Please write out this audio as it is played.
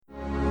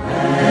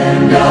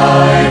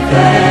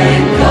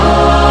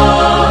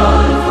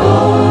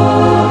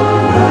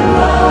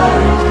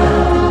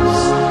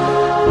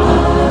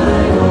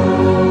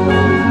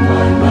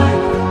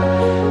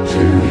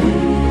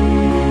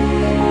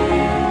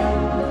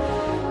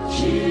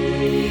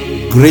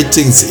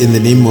Greetings in the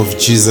name of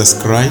Jesus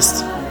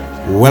Christ.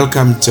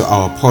 Welcome to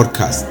our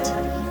podcast.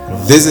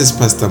 This is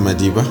Pastor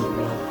Madiba.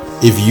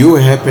 If you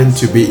happen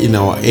to be in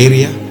our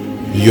area,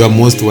 you are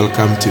most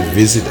welcome to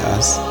visit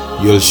us.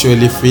 You'll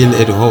surely feel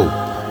at home.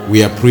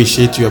 We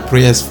appreciate your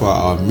prayers for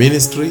our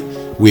ministry.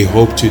 We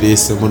hope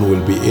today's sermon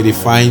will be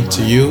edifying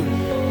to you,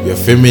 your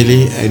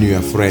family, and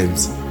your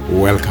friends.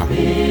 Welcome.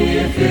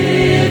 If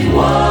it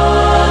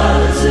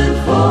wasn't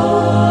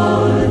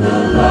for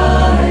the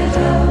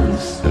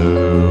lighthouse,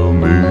 tell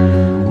me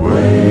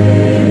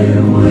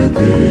where would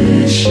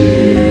this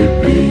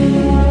ship be?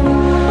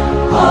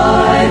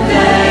 I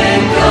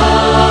thank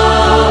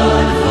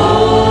God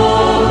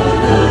for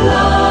the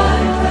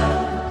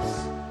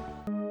lighthouse.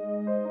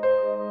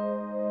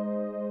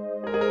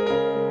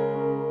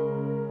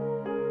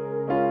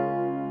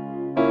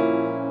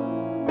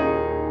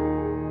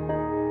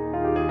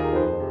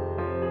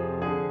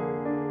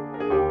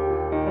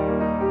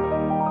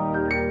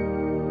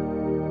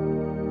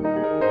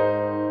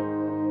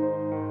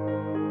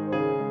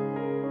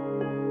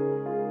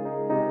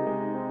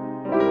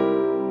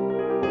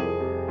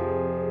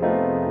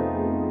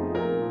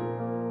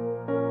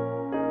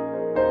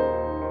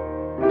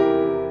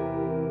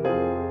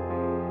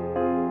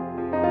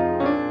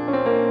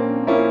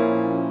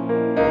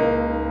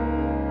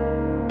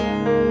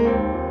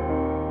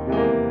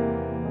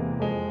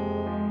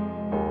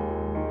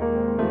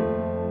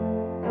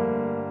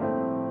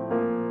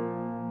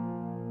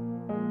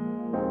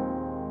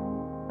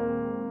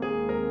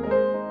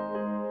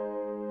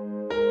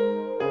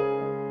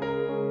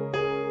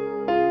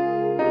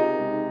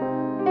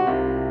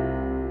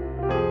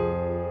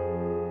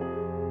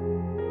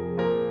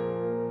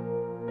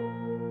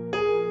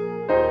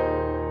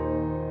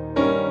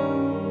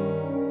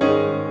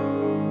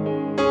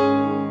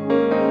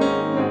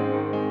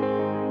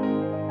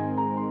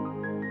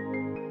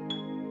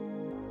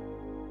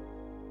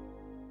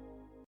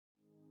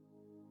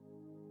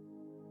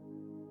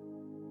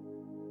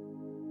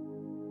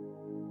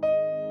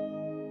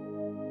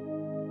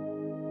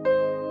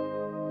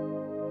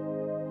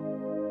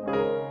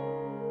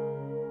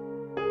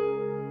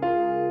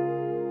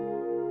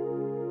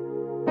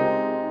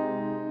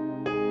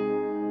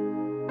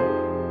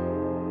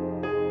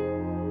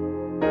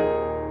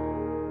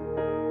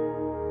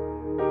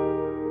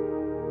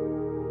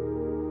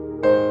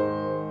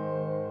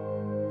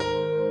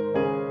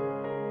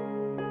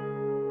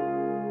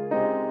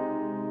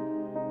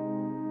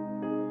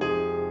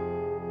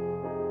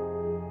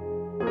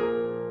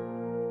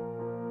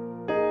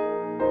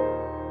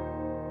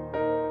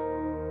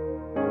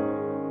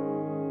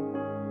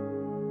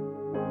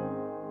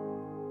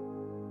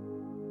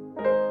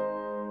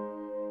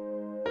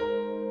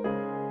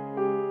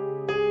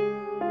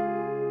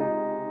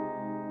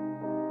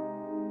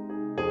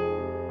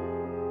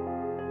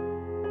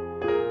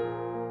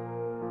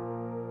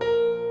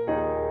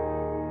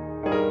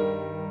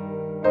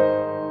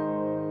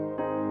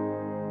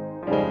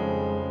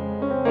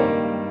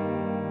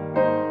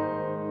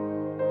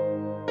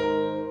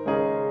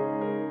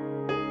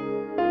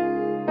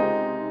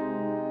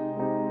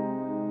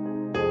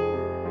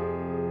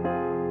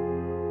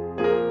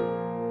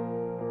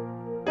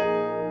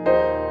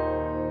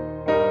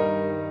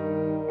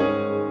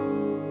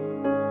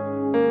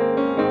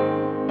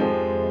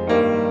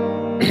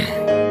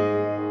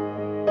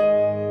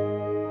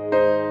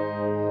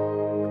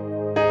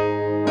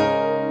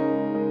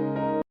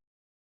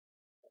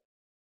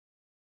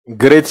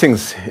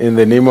 Greetings in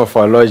the name of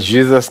our Lord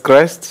Jesus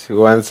Christ.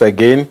 Once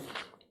again,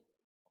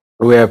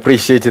 we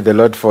appreciate the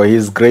Lord for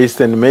His grace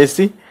and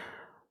mercy.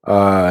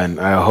 And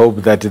I hope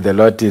that the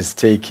Lord is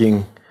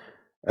taking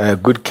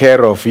good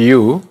care of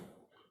you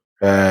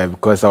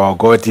because our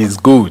God is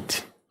good.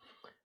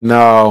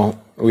 Now,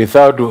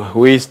 without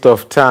waste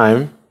of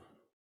time,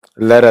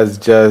 let us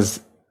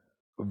just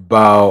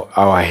bow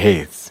our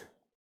heads.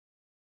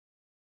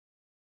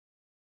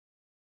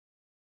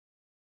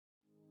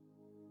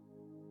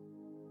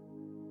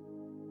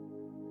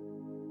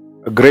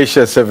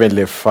 Gracious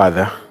Heavenly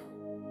Father,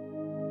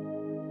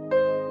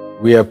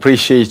 we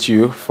appreciate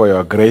you for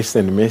your grace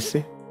and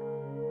mercy.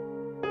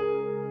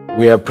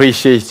 We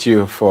appreciate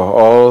you for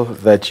all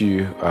that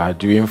you are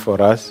doing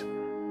for us.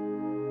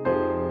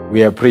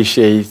 We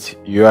appreciate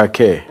your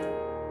care,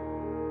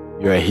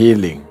 your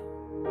healing,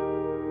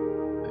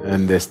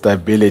 and the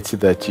stability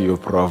that you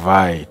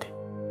provide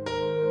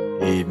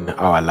in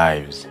our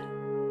lives.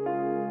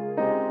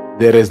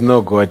 There is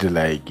no God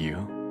like you.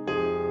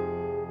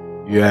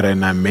 You are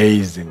an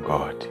amazing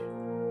God.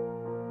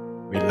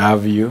 We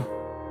love you.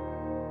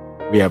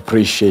 We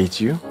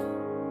appreciate you.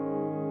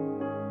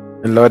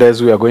 And Lord,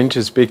 as we are going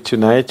to speak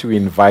tonight, we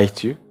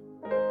invite you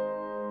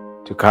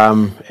to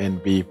come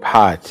and be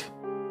part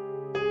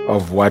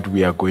of what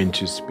we are going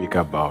to speak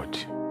about.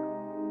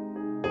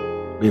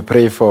 We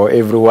pray for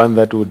everyone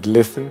that would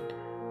listen.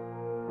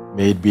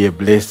 May it be a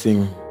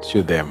blessing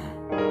to them.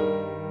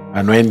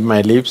 Anoint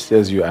my lips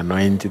as you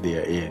anoint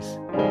their ears,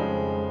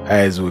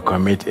 as we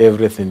commit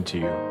everything to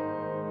you.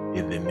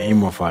 In the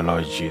name of our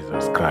Lord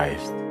Jesus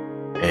Christ.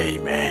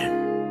 Amen.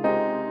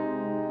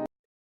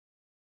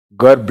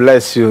 God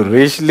bless you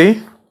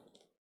richly.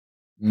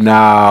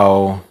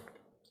 Now,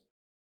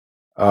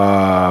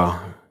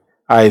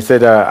 I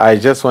said I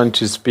just want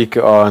to speak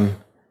on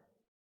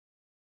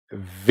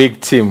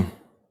victim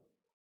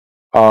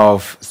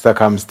of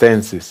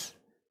circumstances.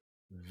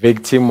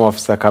 Victim of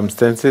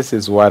circumstances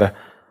is what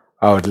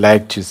I would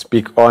like to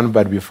speak on.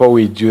 But before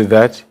we do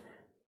that,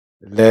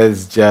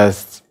 let's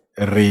just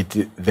read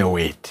the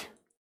word.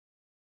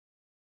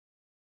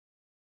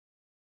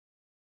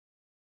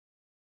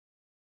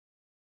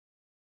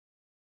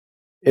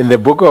 In the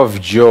book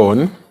of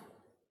John,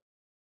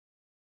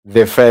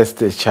 the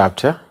first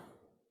chapter,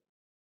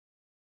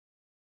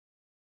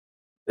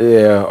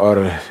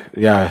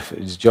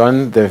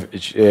 John,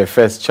 the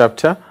first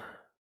chapter,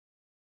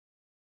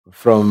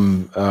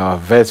 from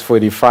verse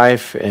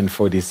 45 and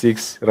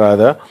 46,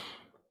 rather.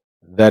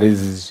 That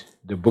is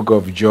the book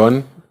of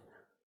John,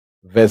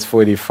 verse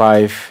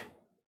 45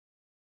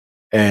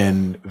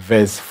 and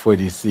verse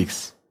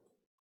 46.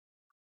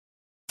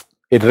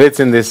 It reads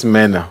in this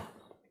manner.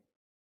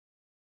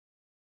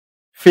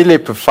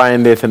 Philip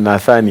findeth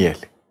Nathanael,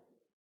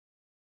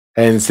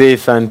 and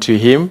saith unto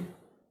him,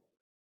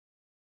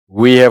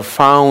 We have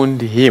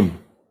found him,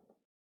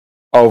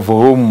 of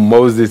whom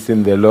Moses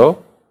in the law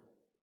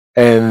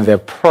and the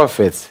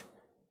prophets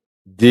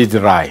did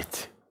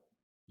write,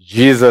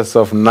 Jesus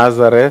of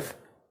Nazareth,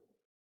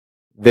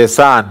 the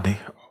son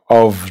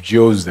of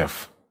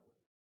Joseph.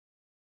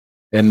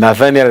 And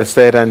Nathanael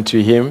said unto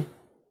him,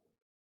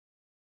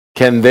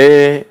 Can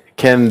there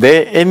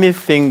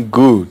anything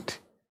good?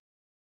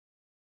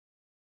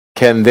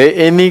 Can there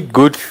any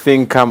good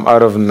thing come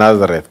out of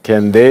Nazareth?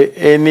 Can there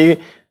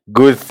any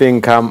good thing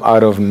come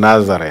out of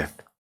Nazareth?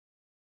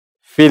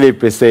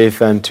 Philip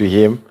saith unto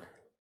him,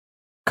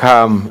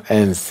 Come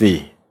and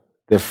see.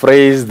 The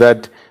phrase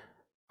that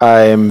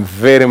I am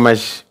very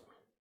much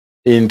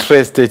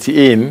interested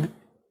in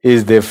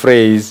is the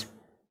phrase,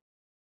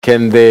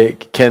 Can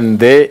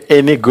there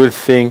any good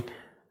thing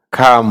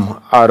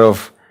come out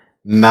of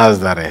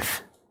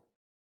Nazareth?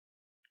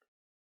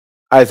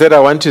 I said I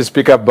want to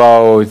speak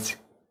about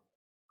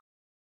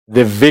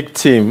the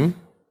victim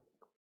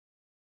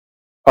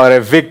or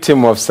a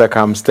victim of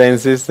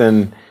circumstances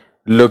and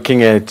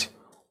looking at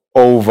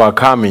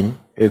overcoming.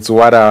 It's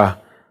what I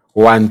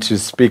want to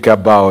speak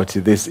about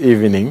this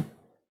evening.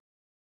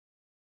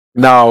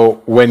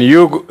 Now, when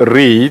you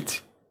read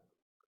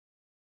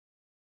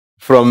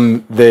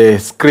from the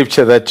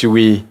scripture that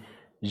we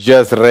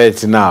just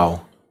read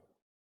now,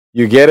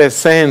 you get a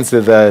sense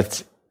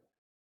that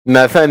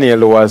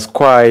Nathanael was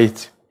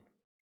quite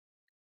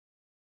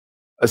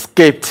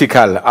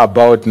skeptical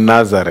about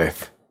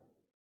Nazareth.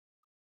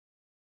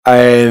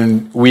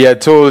 And we are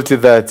told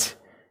that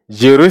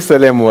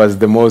Jerusalem was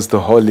the most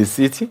holy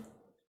city.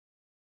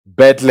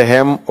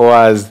 Bethlehem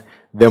was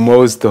the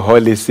most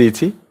holy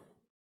city.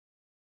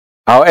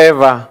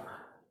 However,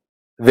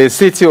 the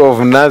city of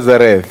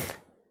Nazareth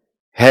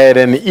had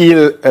an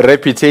ill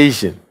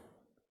reputation.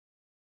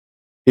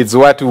 It's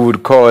what we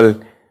would call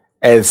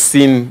a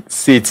sin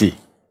city.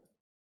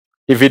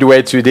 If it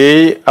were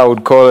today, I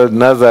would call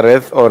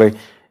Nazareth or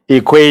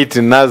equate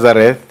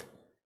Nazareth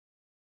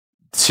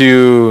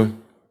to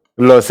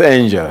Los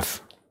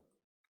Angeles.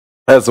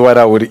 That's what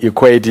I would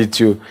equate it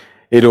to.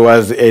 It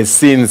was a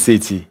sin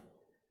city.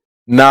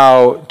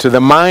 Now, to the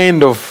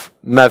mind of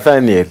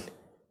Nathanael,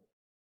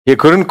 he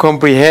couldn't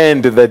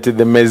comprehend that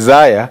the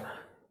Messiah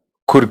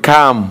could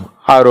come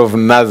out of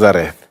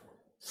Nazareth,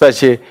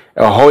 such a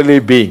holy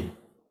being,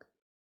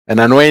 an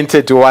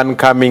anointed one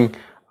coming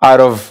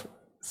out of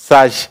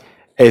such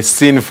a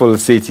sinful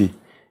city.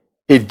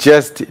 It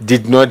just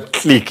did not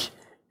click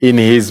in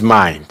his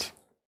mind.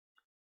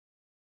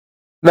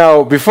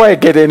 Now, before I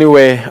get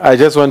anywhere, I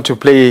just want to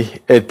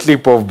play a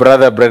clip of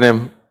Brother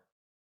Branham.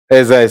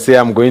 As I say,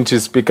 I'm going to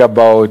speak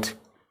about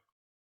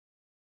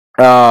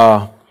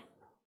the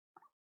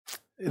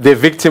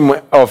victim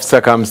of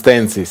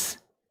circumstances.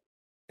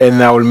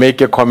 And I will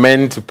make a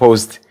comment to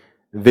post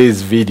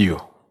this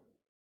video.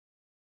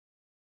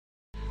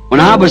 When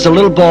I was a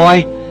little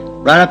boy,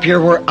 right up here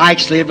where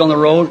Ike's lived on the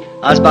road,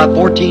 I was about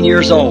 14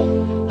 years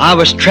old. I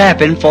was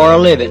trapping for a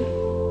living.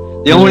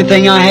 The only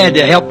thing I had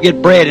to help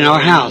get bread in our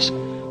house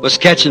was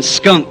catching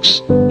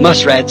skunks,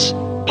 muskrats,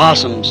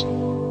 possums.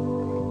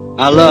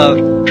 I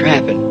loved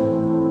trapping,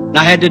 and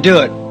I had to do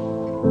it.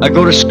 I'd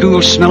go to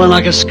school smelling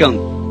like a skunk,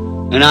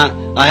 and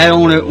I had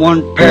only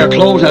one pair of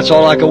clothes, and that's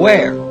all I could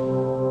wear.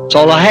 That's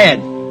all I had.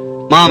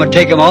 Mom would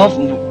take them off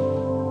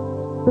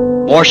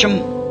and wash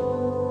them,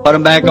 put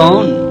them back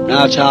on, and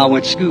that's how I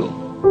went to school.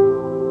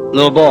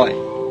 Little boy.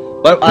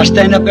 But I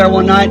stand up there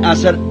one night, and I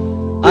said,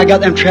 I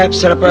got them traps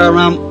set up there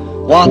around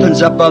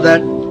Wathans up above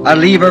that. I'd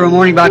leave every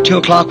morning about 2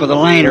 o'clock with a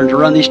lantern to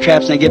run these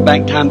traps and get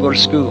back in time to go to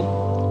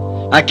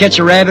school. I catch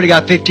a rabbit, I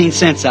got 15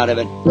 cents out of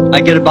it.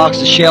 I get a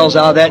box of shells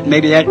out of that, and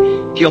maybe that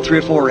kill 3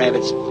 or 4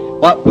 rabbits.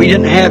 What we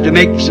didn't have to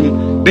make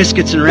some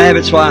biscuits and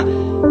rabbits, why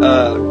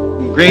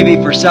gravy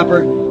for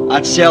supper,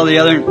 I'd sell the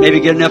other and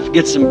maybe get enough to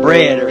get some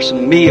bread or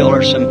some meal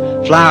or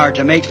some flour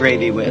to make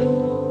gravy with.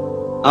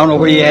 I don't know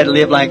where you had to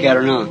live like that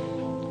or not.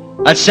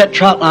 I'd set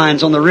trout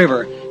lines on the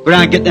river, go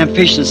down and get them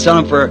fish and sell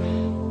them for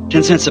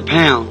 10 cents a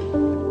pound.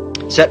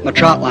 Set my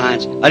trout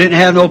lines. I didn't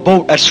have no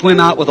boat. I'd swim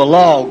out with a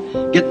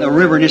log, get in the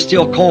river and it's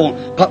still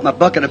cold, put my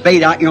bucket of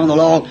bait out here on the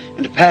log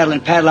and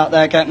paddle out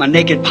there. I got my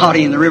naked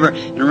potty in the river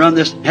and run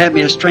this, have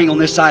me a string on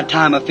this side,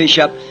 tie my fish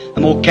up,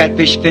 them old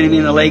catfish fitting me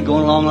in the lake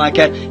going along like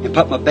that and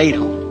put my bait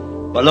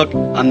on. But look,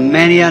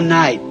 many a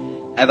night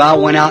have I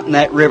went out in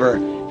that river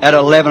at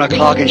 11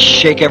 o'clock and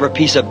shake every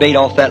piece of bait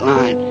off that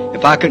line.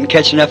 If I couldn't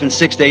catch enough in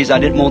 6 days, I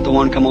didn't want the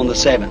one come on the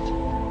 7th.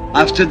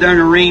 I stood there in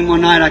the rain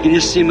one night. I could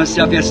just see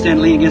myself yet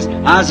standing leaning against.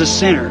 I was a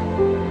sinner.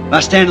 I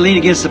stand leaning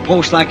against the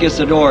post like it's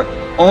the door.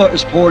 Oh, it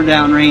was pouring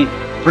down rain.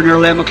 Pretty near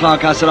 11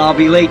 o'clock, I said, I'll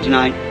be late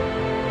tonight.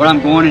 But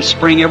I'm going and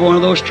spring every one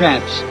of those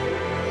traps.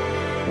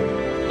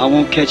 I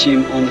won't catch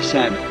him on the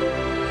Sabbath.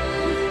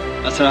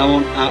 I said,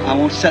 I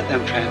won't set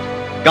them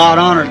traps. God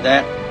honored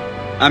that.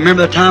 I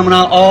remember the time when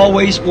I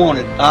always,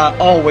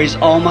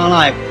 all my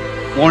life,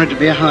 wanted to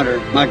be a hunter.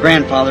 My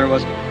grandfather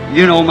was,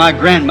 my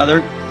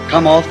grandmother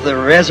come off the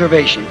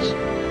reservations.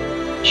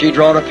 She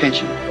drawed a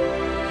pension.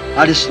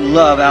 I just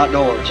love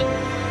outdoors.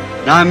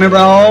 Now I remember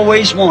I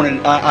always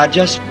wanted, I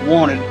just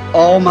wanted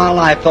all my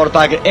life, thought if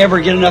I could ever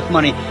get enough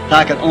money that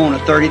I could own a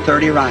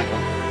 30-30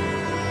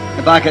 rifle.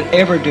 If I could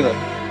ever do it.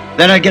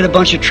 Then I'd get a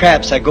bunch of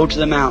traps, I'd go to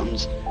the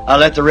mountains. I'd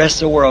let the rest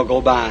of the world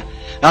go by.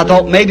 And I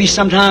thought maybe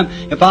sometime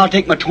if I'll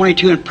take my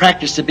 22 and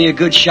practice to be a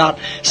good shot,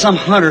 some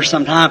hunter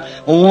sometime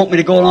will want me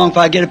to go along. If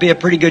I get to be a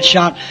pretty good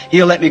shot,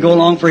 he'll let me go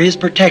along for his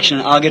protection.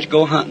 I'll get to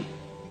go hunting.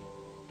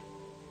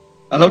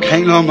 I look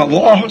hanging on my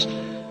walls,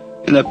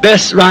 and the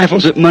best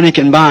rifles that money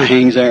can buy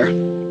hangs there.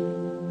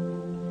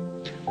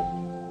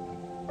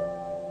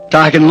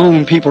 I can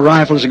loan people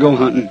rifles to go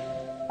hunting.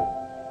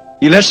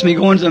 He lets me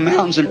go into the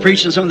mountains and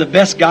preach to some of the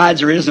best guides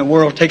there is in the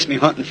world. Takes me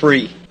hunting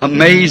free.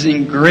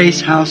 Amazing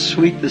grace, how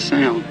sweet the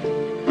sound.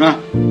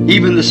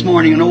 Even this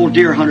morning, an old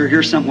deer hunter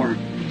here somewhere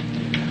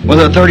with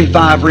a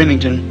 35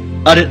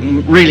 Remington. I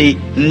didn't really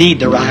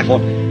need the rifle,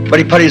 but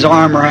he put his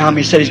arm around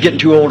me. He said he's getting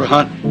too old to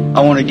hunt.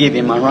 I want to give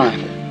him my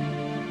rifle.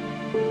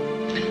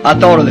 I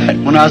thought of that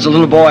when I was a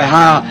little boy.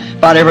 How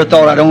if I'd ever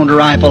thought I'd owned a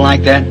rifle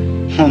like that?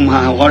 Oh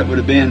my, what it would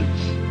have been.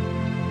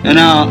 And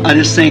now I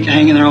just think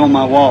hanging there on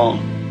my wall.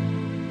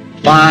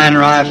 Fine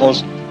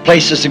rifles,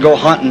 places to go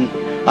hunting.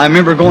 I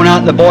remember going out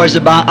and the boys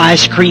would buy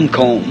ice cream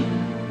cone.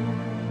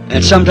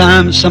 And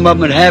sometimes some of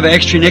them would have an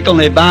extra nickel and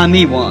they'd buy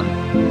me one.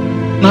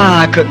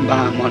 I couldn't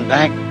buy them one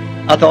back.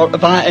 I thought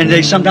and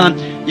they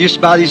sometimes used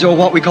to buy these old,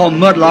 what we call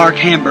Mudlark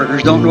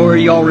hamburgers. Don't know where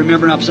y'all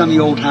remember now, some of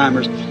you old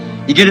timers.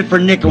 You get it for a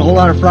nickel, a whole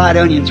lot of fried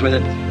onions with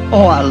it.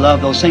 Oh, I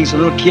love those things. As a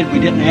little kid, we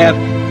didn't have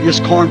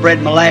just cornbread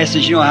and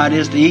molasses. You know how it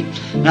is to eat.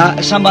 Now,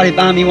 if somebody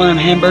buy me one of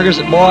them hamburgers,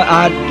 boy,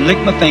 I'd lick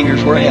my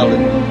fingers where I held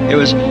it.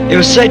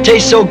 It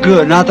tastes so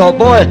good. And I thought,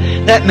 boy,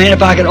 that man,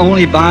 if I could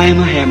only buy him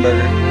a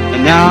hamburger.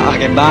 And now I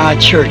can buy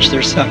a church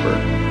their supper.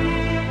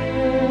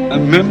 I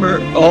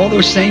remember all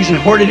those things, and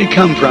where did it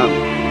come from?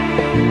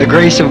 The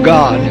grace of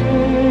God.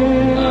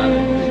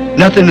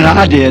 Nothing that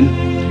I did.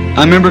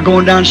 I remember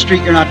going down the street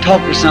here and I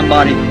talked to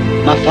somebody.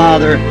 My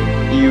father,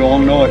 you all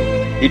know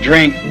it, he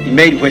drank, he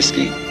made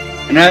whiskey.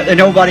 And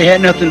nobody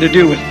had nothing to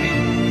do with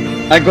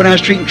me. I'd go down the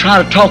street and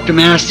try to talk to a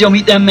man. I still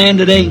meet that man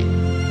today.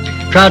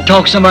 Try to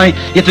talk to somebody.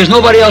 If there's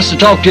nobody else to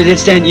talk to, they'd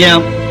stand, yeah,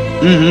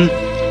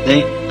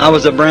 I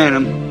was a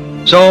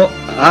Branham. So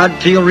I'd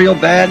feel real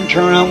bad and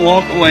turn around and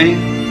walk away.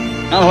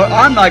 Now,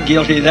 I'm not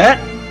guilty of that.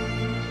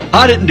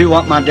 I didn't do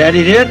what my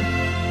daddy did.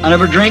 I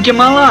never drank in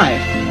my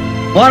life.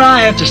 Why'd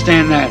I have to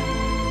stand that?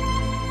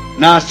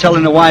 Now I was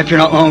telling the wife here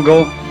not long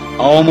ago, I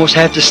almost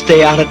have to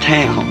stay out of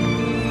town.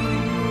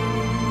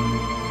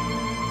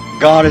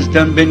 God has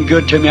been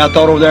good to me. I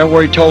thought over there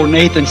where he told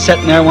Nathan,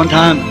 sitting there one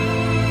time,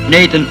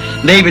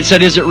 David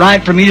said, is it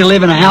right for me to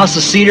live in a house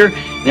of cedar,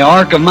 the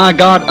ark of my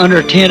God under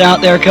a tent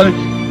out there coming?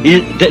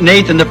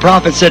 Nathan the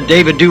prophet said,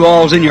 David, do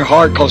all's in your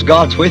heart because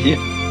God's with you.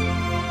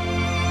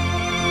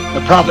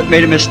 The prophet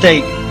made a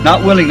mistake,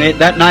 not willingly.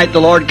 That night the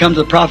Lord comes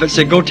to the prophet and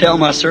said, go tell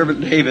my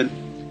servant David,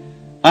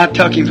 I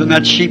took him from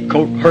that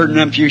sheepcote, herding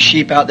them few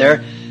sheep out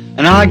there,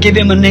 and I'll give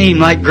him a name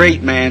like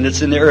great man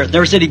that's in the earth.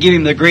 Never said he give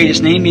him the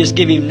greatest name, he just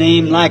give him a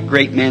name like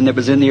great man that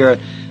was in the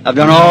earth. I've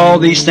done all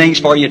these things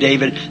for you,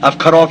 David. I've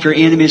cut off your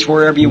enemies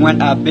wherever you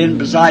went. I've been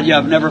beside you.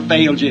 I've never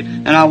failed you,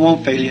 and I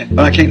won't fail you.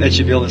 But I can't let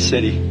you build a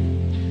city.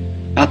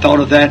 I thought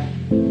of that,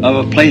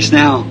 of a place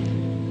now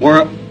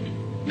where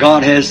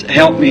God has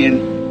helped me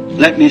and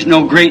let me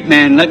know great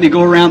man. Let me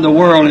go around the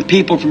world and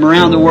people from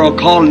around the world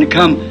calling to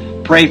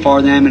come pray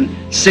for them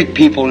and sick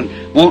people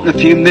and wanting a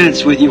few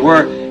minutes with you,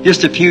 where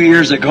just a few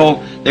years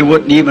ago they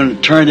wouldn't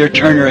even turn their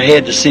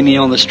head to see me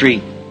on the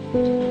street.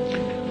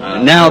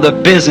 And now the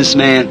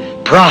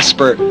businessman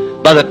prosper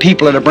by the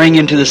people that are bringing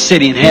into the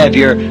city and have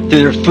here through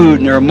their food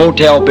and their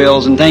motel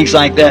bills and things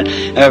like that,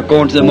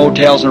 going to the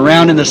motels and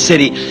around in the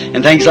city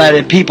and things like that.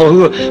 And people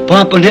who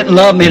plump and didn't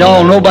love me at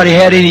all, nobody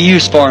had any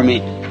use for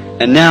me.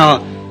 And now,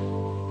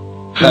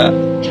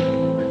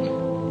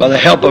 by the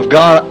help of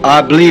God,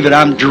 I believe it,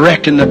 I'm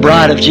directing the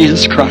bride of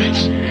Jesus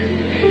Christ.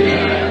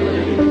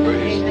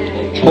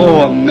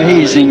 Oh,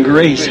 amazing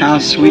grace, how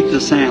sweet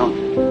the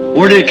sound.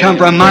 Where did it come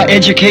from? My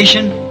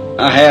education?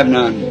 I have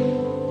none.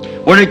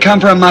 Where did it come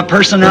from? My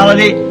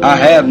personality? I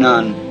have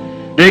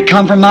none. Did it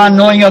come from my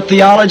knowing of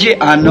theology?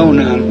 I know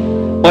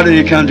none. What did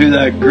it come to?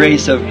 The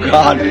grace of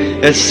God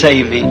that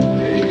saved me.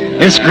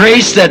 It's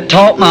grace that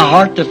taught my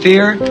heart to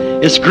fear.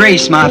 It's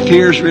grace my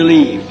fears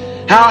relieved.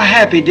 How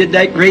happy did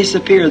that grace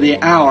appear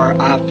the hour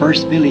I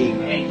first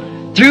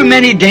believed. Through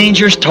many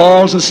dangers,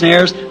 toils, and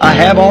snares, I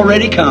have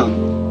already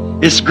come.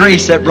 It's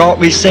grace that brought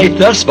me safe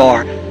thus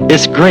far.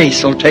 It's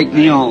grace will take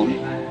me on.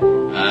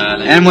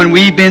 And when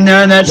we've been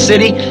there in that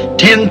city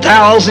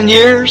 10,000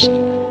 years,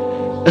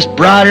 it's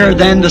brighter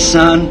than the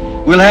sun.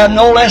 We'll have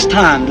no less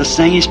time to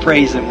sing His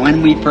praise than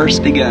when we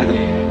first begun.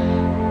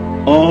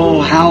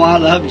 Oh, how I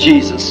love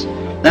Jesus.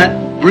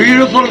 That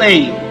beautiful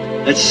name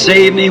that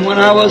saved me when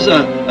I was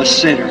a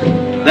sinner,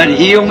 that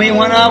healed me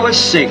when I was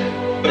sick,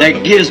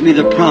 that gives me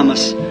the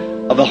promise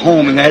of a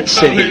home in that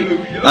city.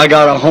 I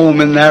got a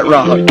home in that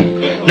rock.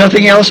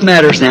 Nothing else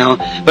matters now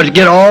but to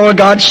get all of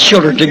God's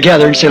children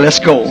together and say, let's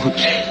go.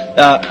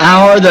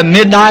 The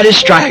midnight is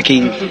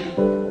striking.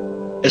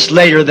 It's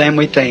later than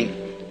we think.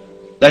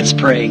 Let's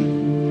pray.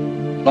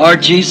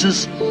 Lord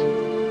Jesus,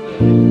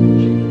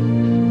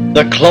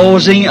 the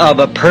closing of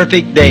a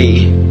perfect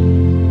day.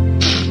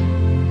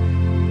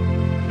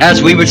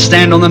 As we would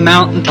stand on the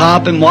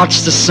mountaintop and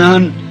watch the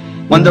sun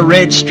when the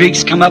red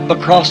streaks come up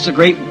across the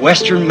great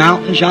western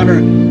mountains yonder,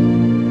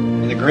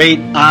 and the great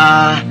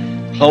eye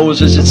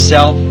closes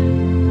itself,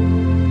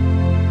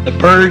 the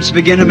birds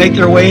begin to make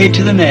their way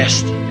to the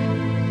nest.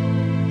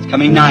 It's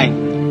coming night.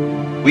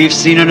 We've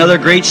seen another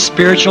great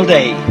spiritual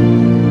day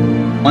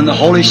when the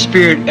Holy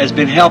Spirit has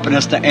been helping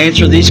us to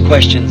answer these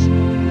questions.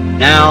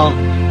 Now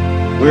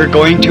we're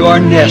going to our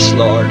nest,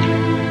 Lord.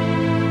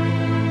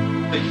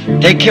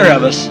 Take care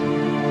of us.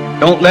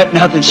 Don't let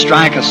nothing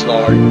strike us,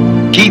 Lord.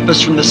 Keep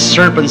us from the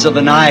serpents of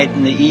the night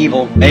and the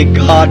evil. May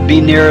God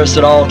be near us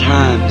at all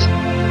times,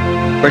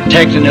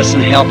 protecting us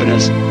and helping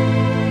us.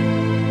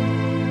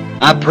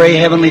 I pray,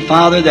 Heavenly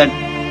Father, that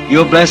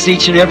You'll bless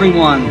each and every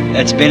one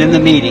that's been in the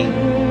meeting.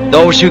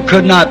 Those who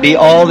could not be,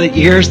 all that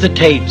hears the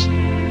tapes.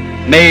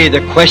 May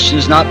the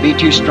questions not be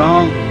too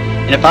strong.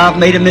 And if I've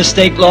made a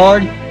mistake,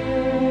 Lord,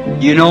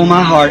 You know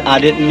my heart. I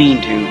didn't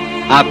mean to.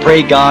 I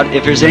pray, God,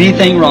 if there's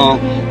anything wrong,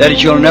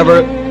 that You'll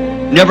never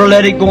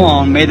let it go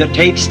on. May the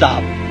tape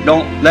stop.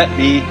 Don't let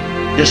me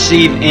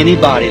deceive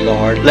anybody,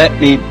 Lord. Let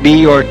me be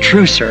Your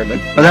true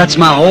servant. For that's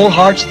my whole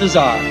heart's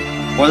desire.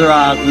 Whether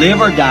I live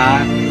or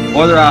die,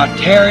 whether I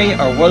tarry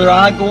or whether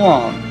I go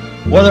on,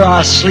 whether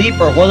I sleep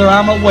or whether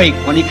I'm awake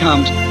when He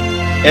comes,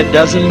 it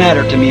doesn't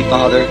matter to me,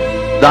 Father.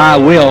 Thy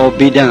will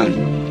be done.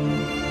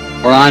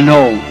 For I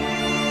know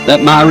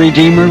that my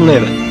Redeemer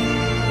liveth,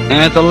 and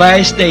at the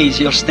last days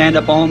He'll stand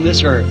upon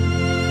this earth.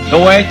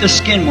 Though after the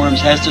skinworms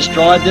has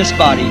destroyed this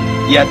body,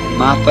 yet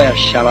my flesh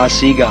shall I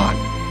see God.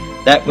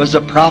 That was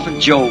the prophet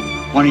Job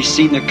when he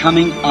seen the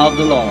coming of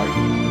the Lord.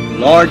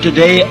 Lord,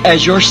 today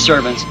as Your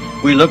servants,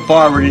 we look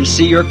forward and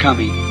see Your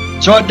coming.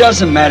 So it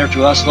doesn't matter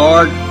to us,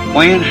 Lord,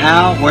 when,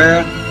 how,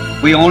 where.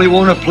 We only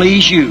want to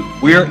please You.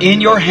 We are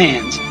in Your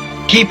hands.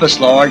 Keep us,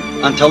 Lord,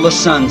 until the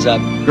sun's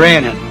up.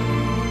 Grant it.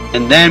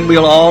 And then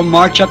we'll all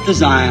march up to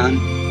Zion,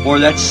 for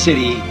that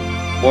city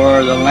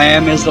where the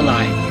Lamb is the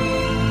light.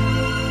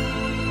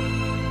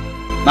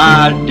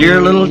 My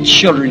dear little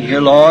children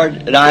here,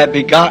 Lord, that I have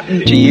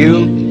begotten to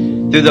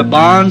You through the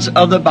bonds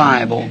of the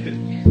Bible,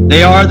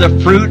 they are the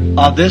fruit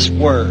of this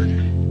Word.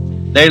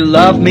 They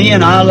love Me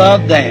and I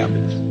love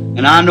them.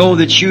 And I know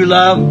that You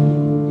love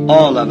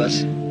all of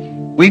us.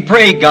 We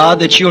pray, God,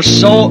 that You'll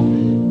so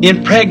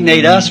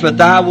impregnate us with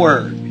Thy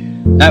Word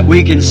that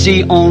we can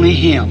see only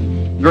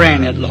Him.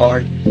 Grant it,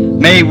 Lord.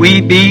 May we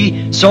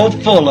be so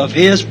full of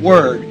His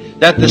Word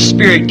that the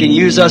Spirit can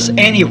use us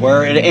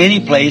anywhere, at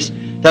any place,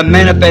 to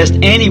manifest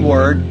any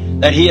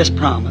word that He has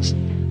promised.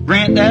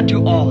 Grant that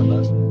to all of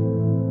us.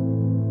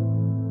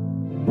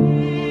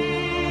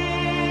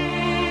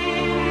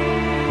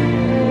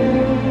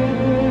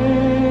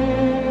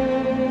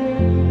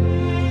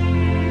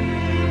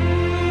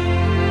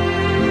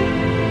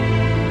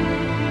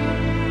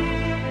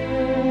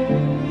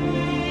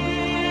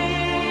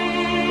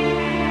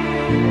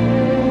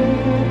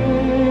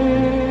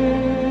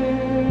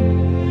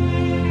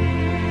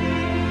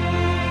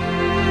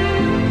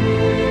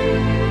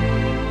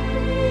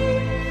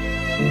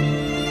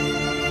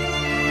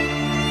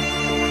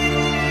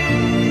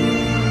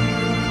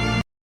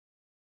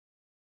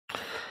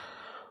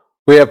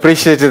 We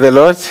appreciate the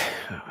Lord.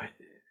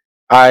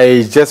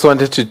 I just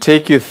wanted to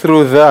take you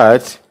through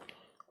that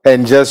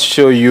and just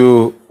show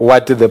you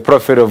what the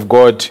prophet of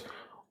God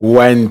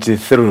went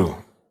through.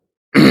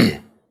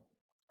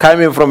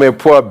 Coming from a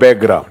poor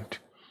background.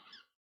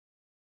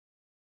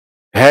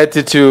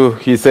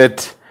 He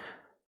said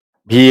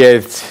he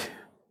had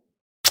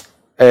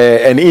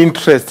an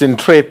interest in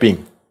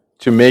trapping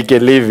to make a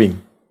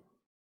living.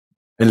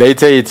 And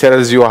later he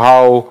tells you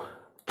how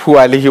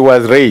poorly he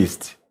was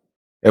raised.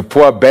 A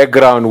poor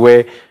background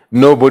where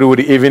nobody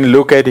would even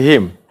look at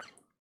him.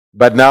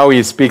 But now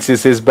he speaks, he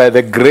says, by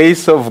the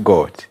grace of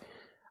God,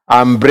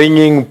 I'm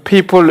bringing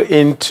people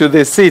into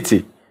the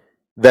city,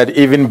 that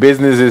even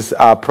businesses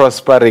are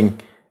prospering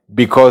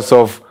because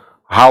of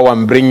how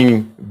I'm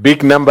bringing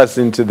big numbers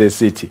into the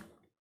city.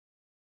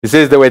 He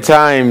says there were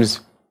times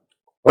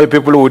where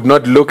people would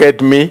not look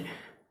at me,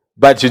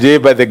 but today,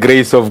 by the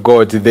grace of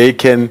God, they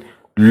can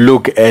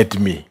look at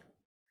me.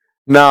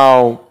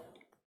 Now,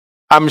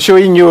 I'm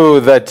showing you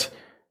that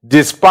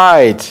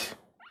despite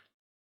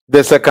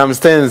the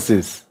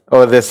circumstances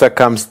or the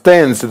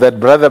circumstance that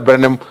Brother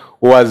Branham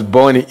was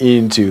born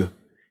into,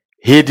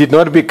 he did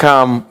not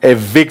become a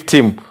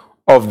victim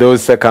of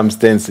those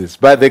circumstances.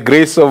 By the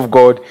grace of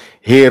God,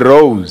 he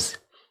rose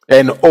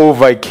and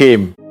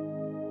overcame.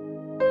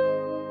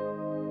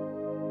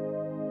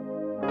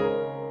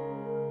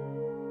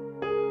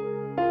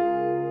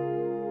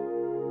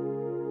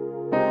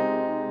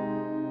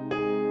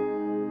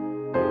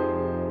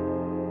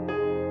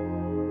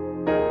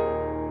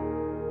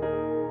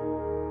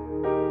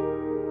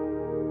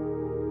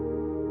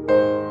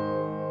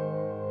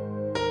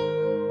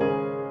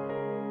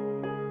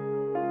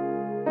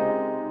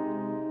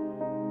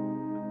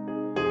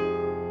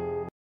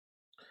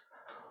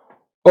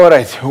 All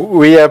right,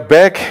 we are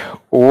back.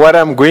 What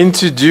I'm going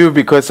to do,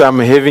 because I'm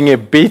having a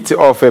bit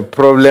of a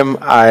problem,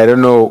 I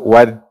don't know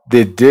what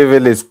the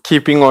devil is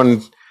keeping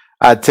on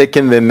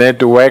attacking the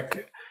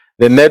network.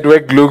 The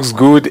network looks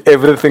good,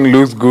 everything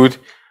looks good,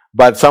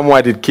 but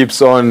somewhat it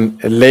keeps on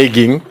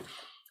lagging.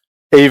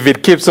 If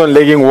it keeps on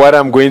lagging, what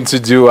I'm going to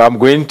do, I'm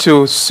going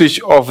to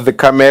switch off the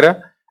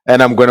camera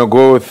and I'm going to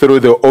go through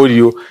the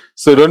audio.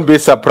 So don't be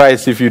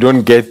surprised if you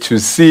don't get to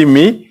see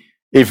me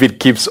if it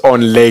keeps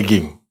on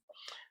lagging.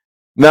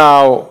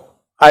 Now,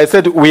 I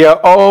said we are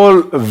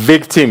all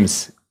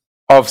victims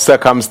of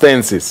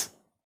circumstances.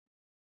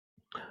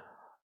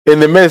 In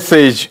the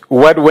message,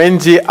 what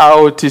went ye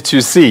out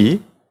to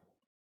see?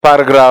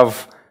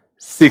 Paragraph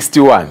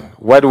 61.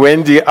 What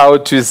went ye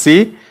out to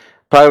see?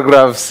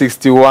 Paragraph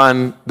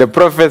 61. The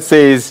prophet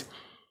says,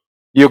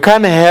 you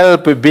can't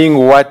help being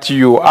what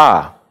you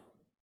are.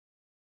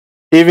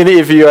 Even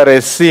if you are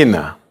a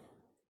sinner,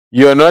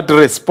 you are not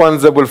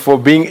responsible for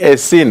being a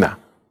sinner.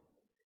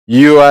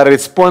 You are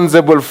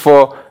responsible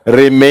for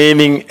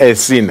remaining a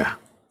sinner.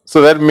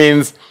 So that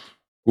means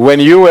when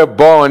you were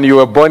born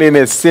in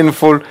a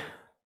sinful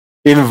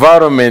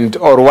environment,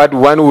 or what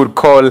one would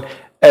call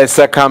a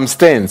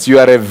circumstance. You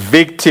are a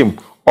victim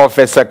of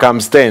a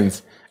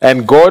circumstance.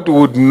 And God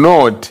would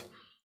not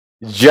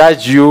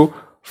judge you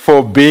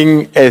for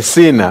being a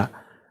sinner,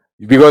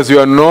 because you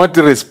are not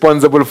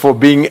responsible for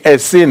being a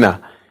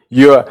sinner.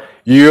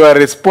 You are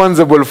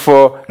responsible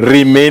for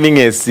remaining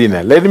a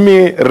sinner. Let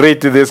me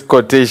read this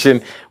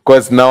quotation,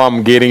 because now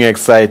I'm getting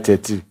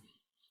excited.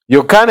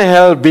 You can't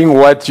help being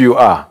what you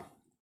are.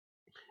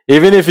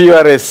 Even if you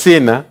are a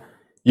sinner,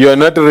 you are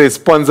not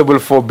responsible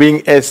for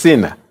being a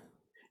sinner.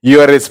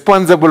 You are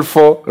responsible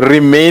for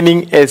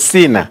remaining a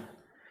sinner.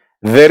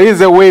 There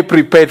is a way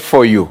prepared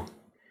for you.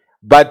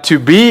 But to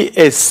be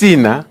a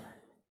sinner,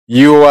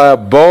 you are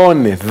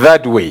born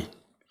that way.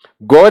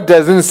 God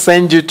doesn't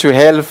send you to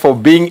hell for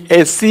being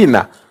a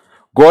sinner.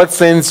 God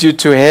sends you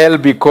to hell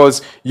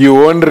because you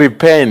won't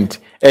repent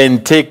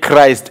and take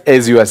Christ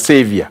as your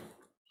Savior.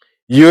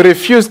 You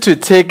refuse to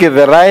take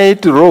the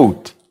right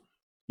road.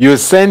 You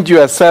send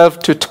yourself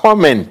to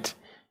torment.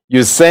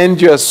 You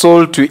send your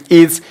soul to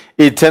its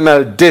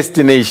eternal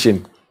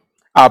destination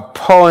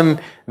upon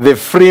the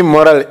free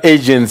moral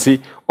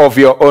agency of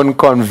your own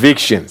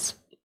convictions.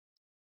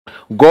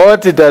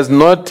 God does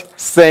not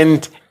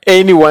send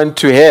anyone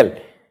to hell.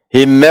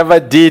 He never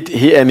did,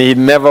 and he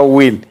never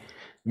will.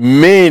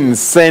 Men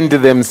send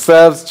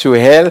themselves to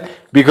hell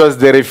because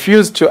they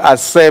refuse to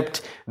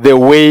accept the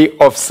way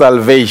of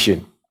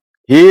salvation.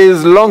 He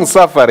is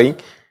long-suffering.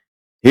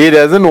 He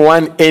doesn't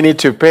want any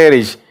to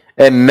perish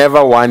and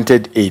never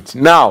wanted it.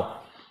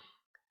 Now,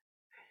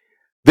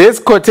 this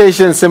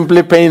quotation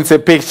simply paints a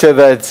picture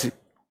that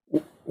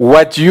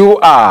what you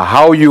are,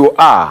 how you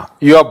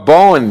are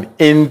born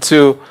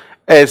into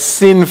a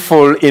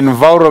sinful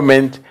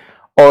environment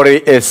or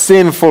a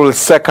sinful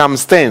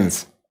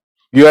circumstance.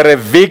 You are a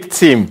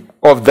victim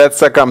of that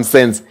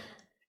circumstance.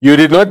 You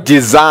did not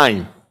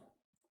design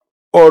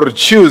or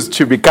choose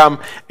to become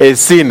a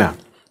sinner.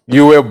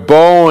 You were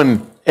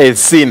born a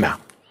sinner.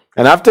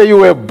 And after you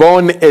were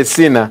born a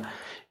sinner,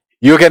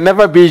 you can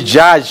never be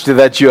judged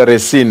that you are a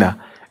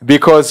sinner,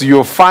 because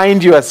you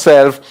find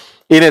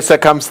yourself in a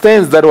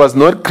circumstance that was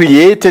not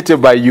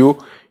created by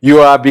you. You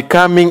are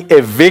becoming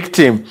a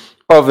victim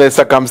of the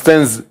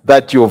circumstance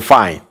that you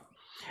find.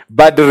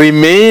 But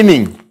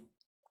remaining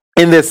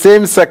in the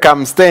same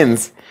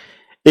circumstance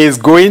is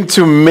going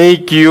to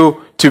make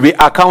you to be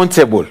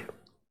accountable.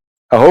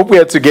 I hope we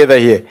are together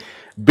here.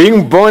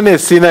 Being born a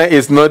sinner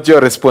is not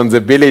your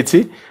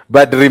responsibility,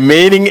 but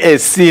remaining a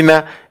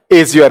sinner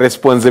is your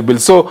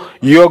responsibility. So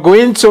you're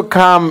going to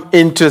come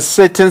into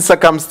certain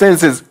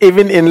circumstances,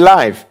 even in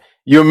life.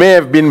 You may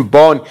have been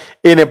born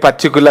in a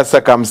particular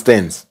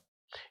circumstance.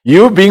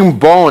 You being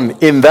born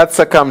in that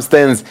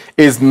circumstance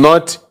is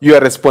not your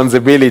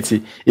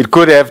responsibility. It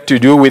could have to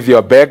do with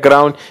your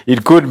background.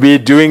 It could be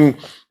doing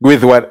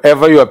with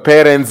whatever your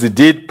parents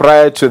did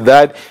prior to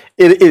that.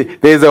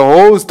 There's a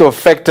host of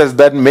factors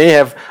that may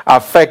have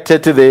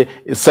affected the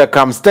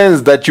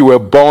circumstance that you were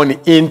born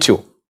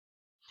into.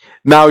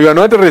 Now, you're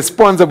not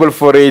responsible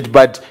for it,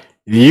 but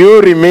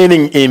you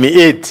remaining in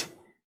it,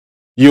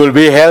 you'll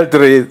be held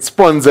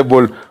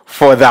responsible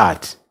for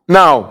that.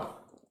 Now,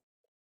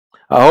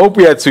 I hope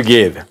we are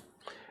together.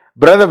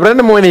 Brother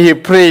Branham, when he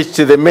preached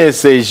the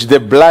message, The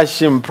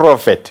Blushing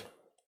Prophet,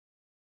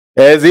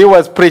 as he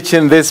was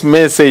preaching this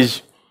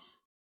message,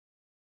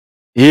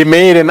 he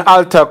made an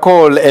altar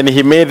call and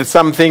he made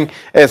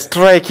a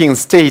striking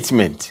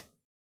statement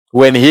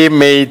when he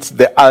made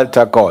the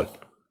altar call.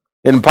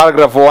 In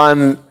paragraph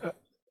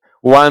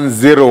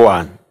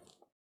 101,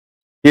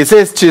 he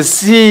says, to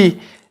see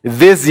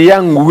these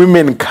young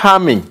women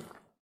coming,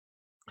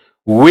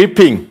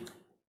 weeping,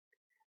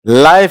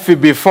 life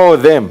before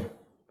them,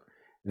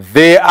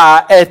 they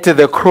are at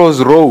the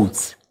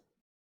crossroads.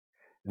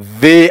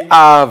 They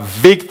are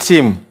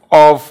victim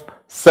of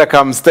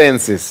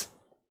circumstances.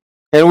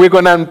 And we're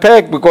going to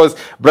unpack, because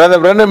Brother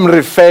Branham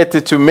referred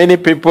to many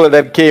people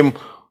that came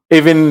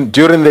even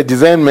during the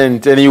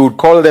discernment, and he would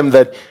call them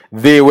that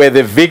they were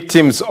the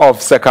victims of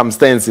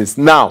circumstances.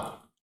 Now,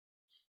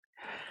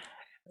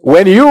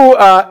 when you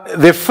are,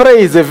 the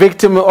phrase a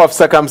victim of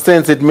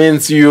circumstance, it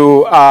means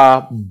you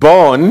are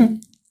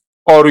born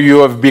or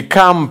you have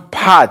become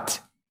part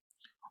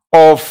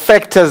of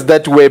factors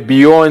that were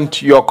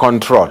beyond your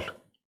control.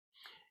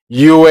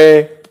 You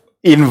were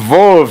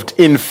involved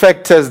in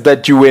factors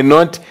that you were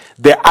not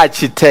the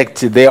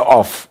architect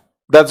thereof.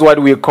 That's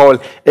what we call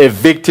a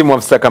victim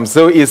of circumstance.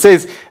 So it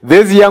says,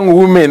 these young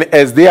women,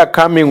 as they are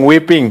coming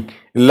weeping,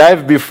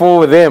 life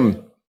before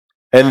them,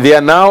 and they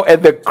are now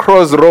at the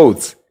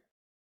crossroads,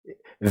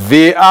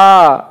 they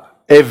are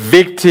a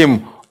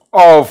victim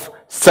of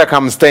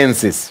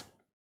circumstances.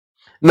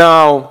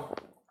 Now,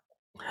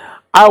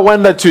 I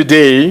wonder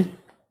today,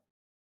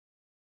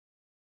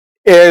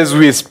 as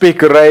we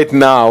speak right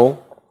now,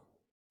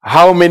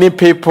 how many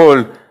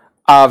people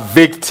are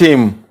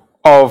victim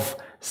of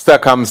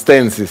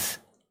circumstances?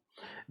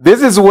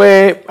 This is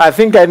where I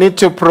think I need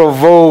to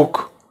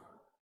provoke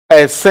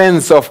a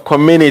sense of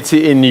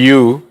community in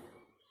you.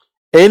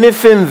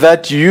 Anything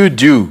that you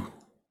do,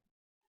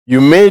 you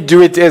may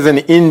do it as an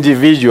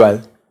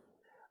individual,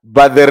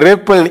 but the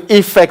ripple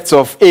effects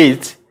of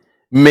it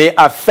may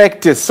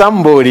affect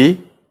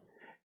somebody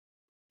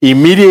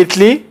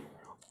immediately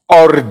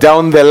or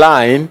down the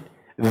line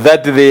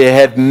that they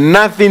had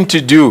nothing to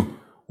do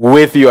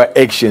with your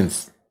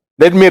actions.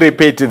 Let me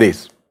repeat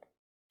this.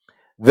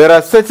 There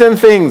are certain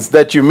things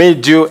that you may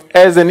do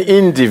as an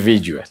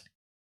individual.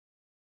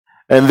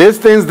 And these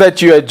things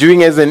that you are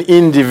doing as an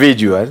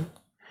individual,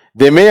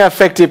 they may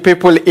affect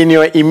people in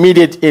your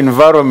immediate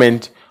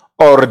environment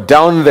or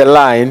down the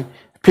line,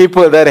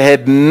 people that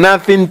had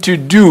nothing to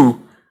do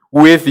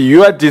with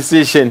your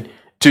decision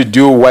to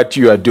do what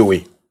you are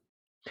doing.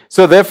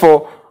 So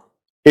therefore,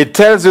 it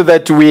tells you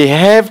that we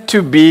have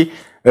to be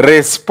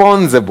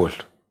responsible.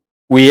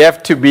 We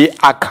have to be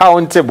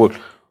accountable.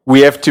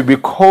 We have to be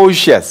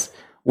cautious.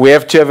 We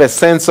have to have a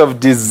sense of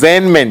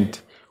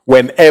discernment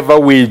whenever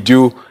we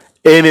do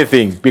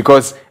anything,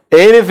 because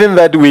anything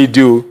that we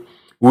do,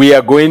 we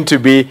are going to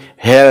be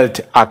held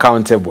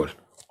accountable,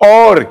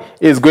 or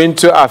is going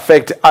to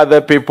affect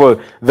other people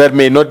that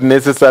may not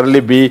necessarily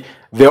be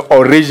the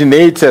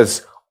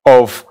originators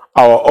of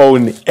our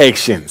own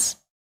actions.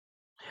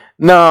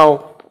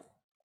 Now,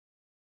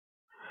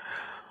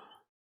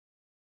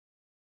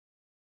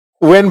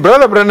 when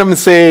Brother Branham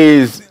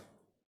says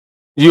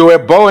you were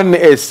born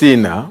a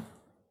sinner,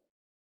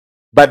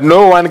 but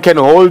no one can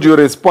hold you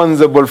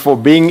responsible for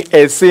being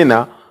a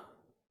sinner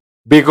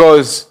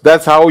because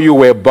that's how you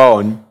were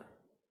born,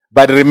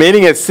 but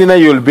remaining a sinner,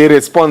 you'll be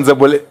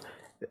responsible.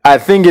 I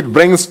think it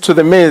brings to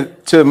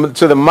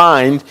the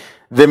mind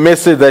the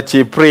message that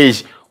he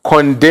preached,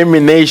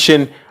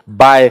 condemnation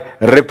by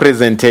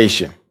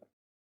representation.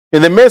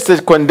 In the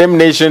message,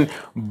 condemnation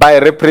by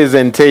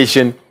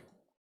representation,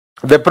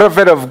 the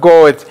prophet of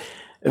God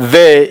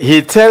there,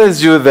 he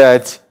tells you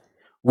that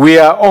we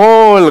are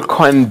all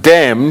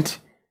condemned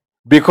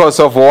because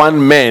of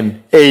one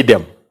man,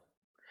 Adam.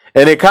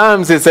 And he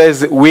comes, he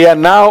says, we are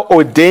now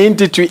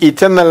ordained to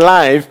eternal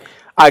life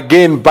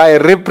again by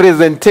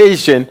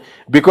representation,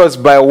 because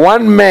by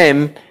one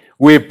man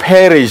we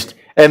perished,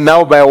 and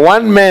now by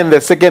one man,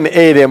 the second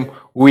Adam,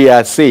 we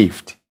are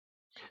saved.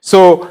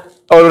 So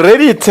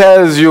already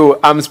tells you,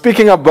 I'm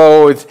speaking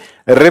about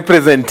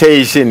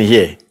representation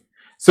here.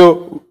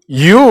 So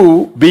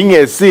you, being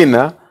a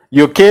sinner,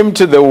 you came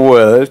to the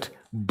world,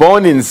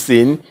 born in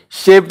sin,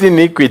 shaped in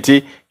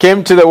iniquity,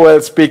 came to the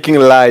world speaking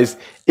lies.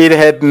 It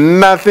had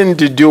nothing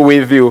to do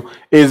with you.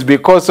 It's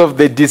because of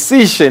the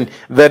decision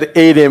that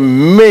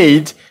Adam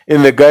made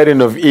in the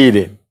Garden of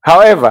Eden.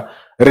 However,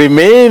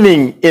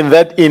 remaining in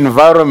that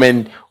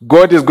environment,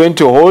 God is going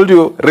to hold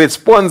you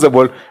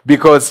responsible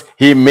because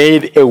He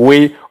made a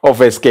way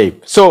of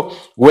escape. So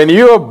when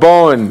you are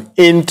born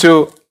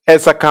into a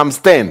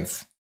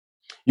circumstance,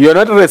 you're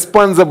not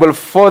responsible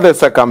for the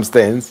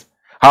circumstance.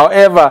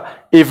 However,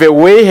 if a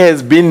way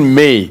has been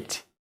made,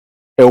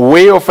 a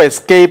way of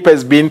escape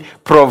has been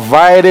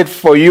provided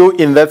for you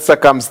in that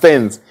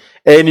circumstance,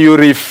 and you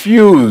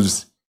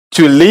refuse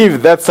to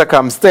leave that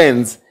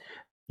circumstance,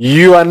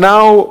 you are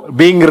now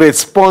being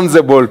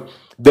responsible.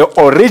 The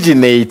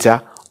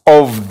originator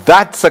of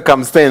that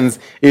circumstance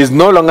is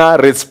no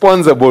longer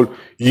responsible.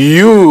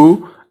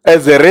 You,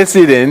 as a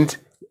resident,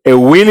 a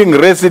willing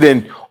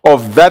resident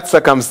of that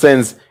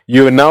circumstance,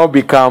 you now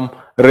become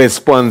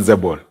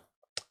responsible.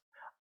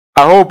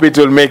 I hope it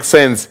will make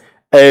sense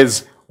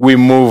as we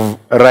move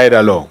right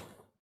along.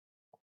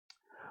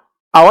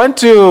 I want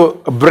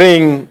to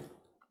bring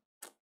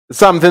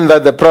something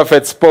that the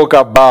prophet spoke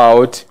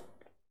about.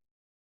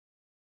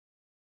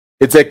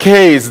 It's a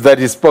case that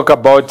he spoke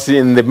about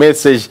in the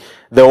message,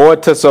 The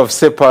Waters of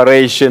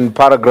Separation,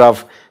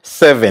 paragraph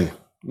 7.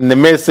 In the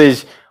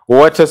message,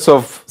 Waters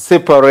of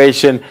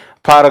Separation,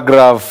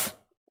 paragraph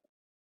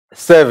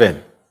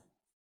 7.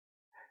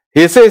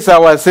 He says, I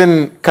was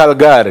in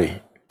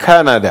Calgary,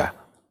 Canada,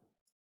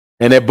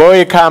 and a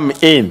boy came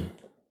in.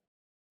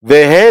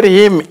 They had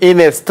him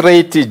in a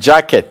straight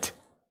jacket.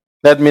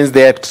 That means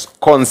they had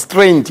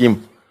constrained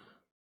him.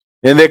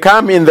 And they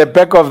come in the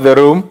back of the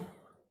room,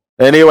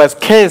 and he was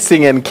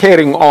cursing and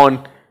carrying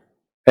on.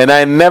 And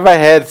I never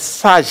had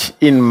such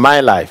in my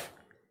life.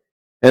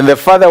 And the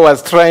father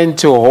was trying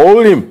to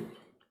hold him.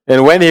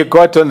 And when he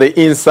got on the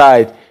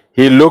inside,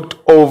 he looked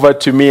over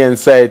to me and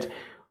said,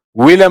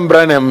 William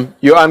Branham,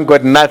 you ain't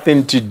got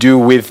nothing to do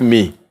with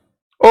me.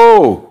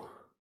 Oh,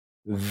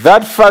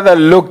 that father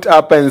looked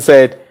up and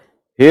said,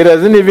 he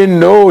doesn't even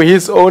know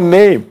his own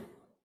name.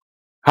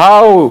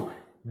 How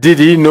did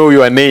he know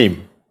your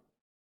name?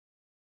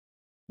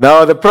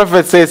 Now the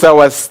prophet says, I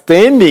was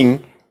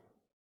standing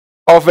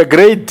of a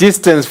great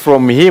distance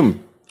from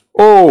him.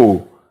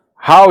 Oh,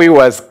 how he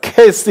was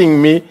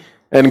cursing me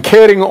and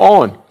carrying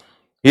on.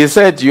 He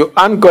said, you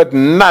ain't got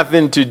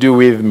nothing to do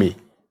with me.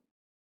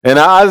 And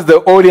I asked the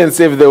audience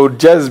if they would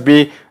just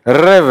be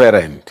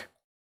reverent.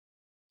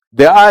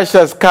 The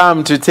ushers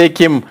come to take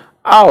him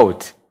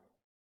out.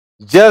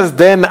 Just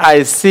then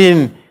I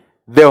seen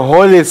the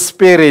Holy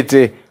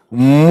Spirit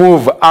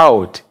move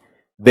out.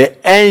 The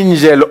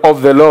angel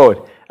of the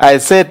Lord. I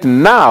said,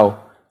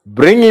 now,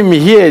 bring him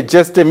here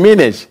just a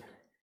minute.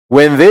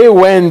 When they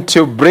went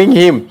to bring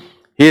him,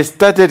 he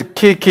started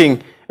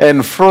kicking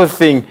and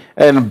frothing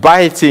and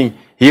biting.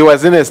 He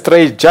was in a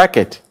straight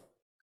jacket.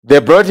 They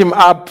brought him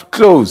up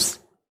close.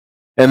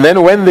 And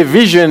then when the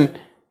vision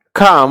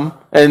came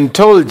and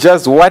told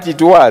just what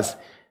it was,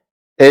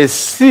 a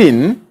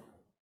sin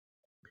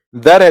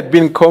that had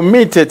been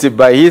committed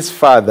by his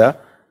father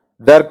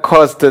that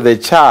caused the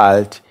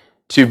child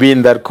to be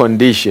in that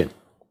condition.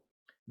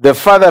 The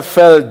father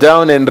fell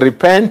down and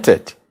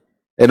repented.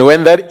 And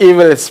when that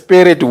evil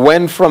spirit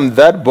went from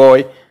that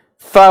boy,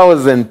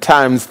 1,000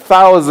 times,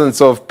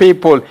 thousands of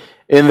people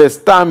in the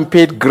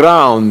Stampede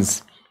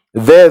grounds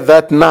there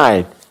that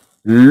night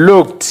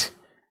looked,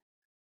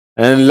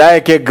 and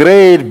like a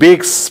great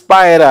big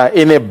spider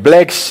in a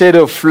black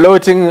shadow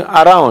floating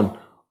around.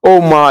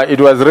 Oh my,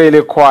 it was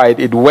really quiet.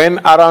 It went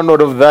around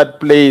out of that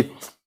place,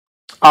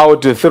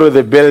 out through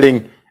the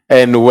building,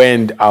 and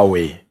went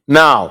away.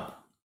 Now,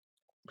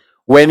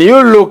 when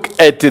you look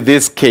at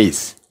this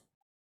case,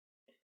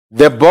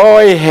 the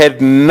boy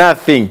had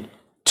nothing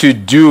to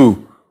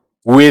do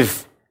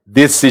with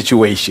this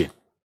situation.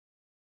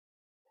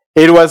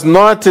 It was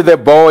not the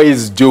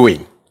boy's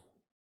doing.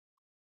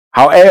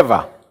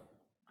 However,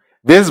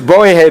 this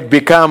boy had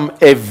become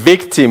a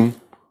victim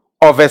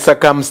of a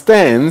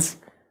circumstance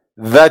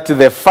that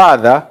the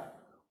father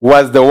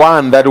was the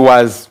one that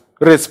was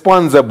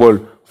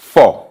responsible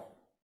for.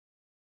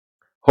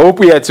 Hope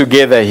we are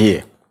together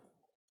here.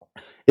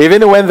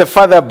 Even when the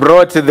father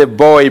brought the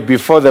boy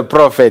before the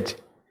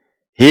prophet,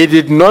 he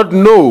did not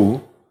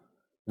know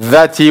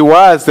that he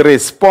was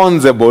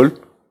responsible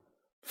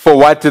for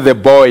what the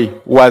boy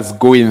was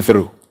going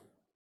through.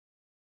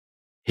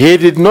 He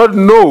did not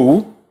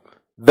know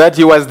that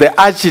he was the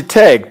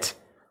architect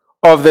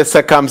of the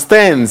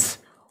circumstance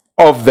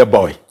of the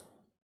boy.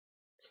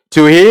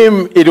 To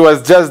him, it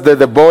was just that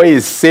the boy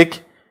is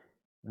sick,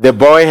 the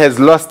boy has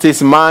lost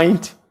his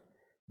mind.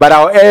 But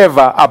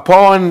however,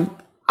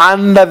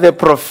 under the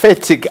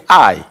prophetic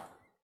eye,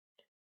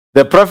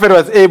 the prophet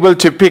was able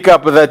to pick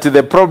up that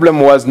the problem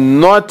was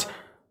not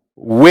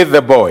with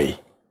the boy,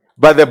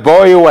 but the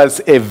boy was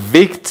a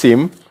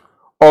victim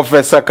of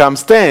a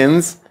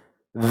circumstance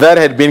that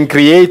had been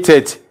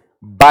created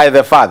by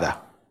the father.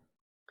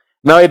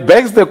 Now it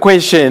begs the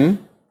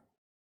question,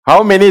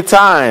 how many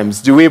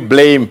times do we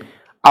blame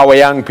our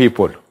young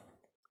people?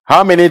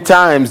 How many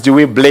times do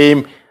we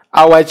blame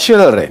our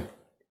children?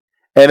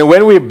 And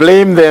when we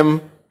blame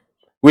them,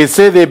 we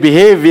say they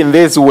behave in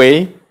this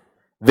way,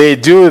 they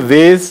do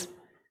this,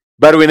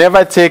 But we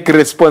never take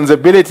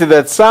responsibility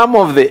that some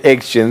of the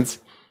actions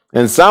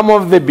and some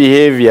of the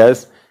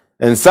behaviors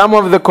and some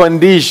of the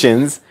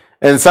conditions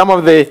and some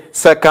of the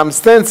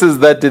circumstances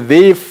that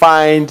they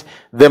find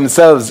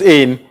themselves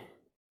in,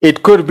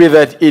 it could be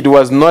that it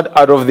was not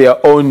out of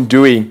their own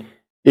doing.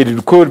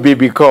 It could be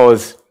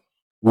because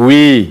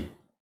we,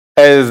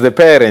 as the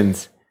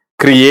parents,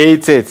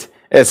 created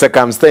a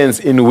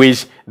circumstance in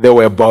which they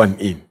were born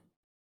in.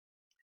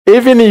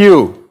 Even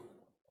you,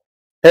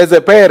 as a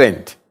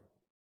parent,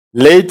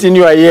 late in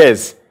your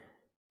years,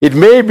 it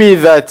may be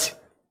that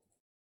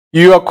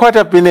you are caught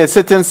up in a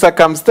certain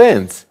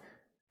circumstance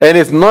and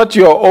it's not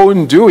your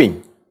own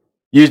doing.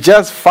 You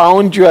just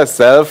found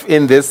yourself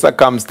in this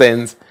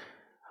circumstance.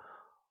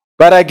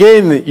 But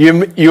again,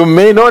 you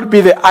may not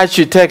be the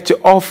architect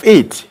of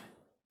it.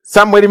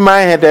 Somebody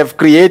might have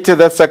created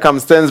that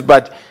circumstance,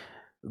 but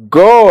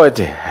God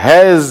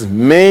has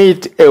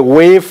made a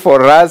way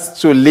for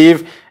us to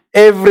live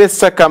every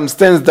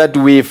circumstance that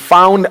we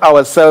found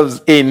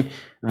ourselves in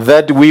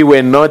that we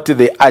were not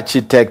the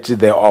architect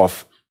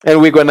thereof. And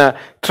we're going to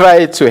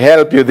try to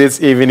help you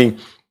this evening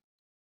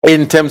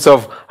in terms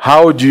of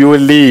how do you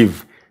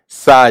live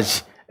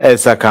such a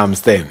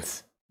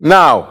circumstance.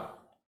 Now,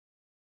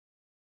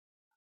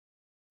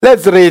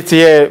 let's read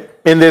here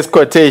in this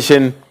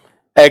quotation,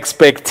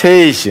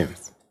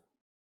 expectations.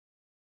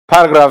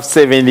 Paragraph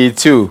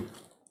 72.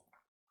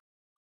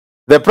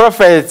 The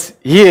prophet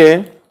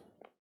here,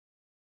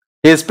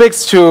 he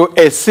speaks to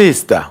a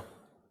sister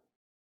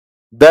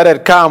that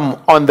had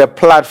come on the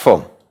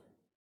platform.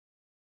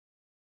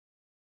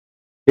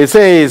 He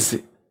says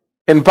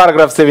in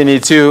paragraph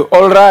 72,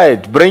 all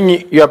right,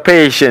 bring your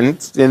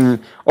patience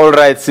in, all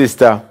right,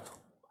 sister.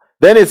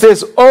 Then it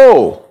says,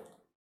 oh.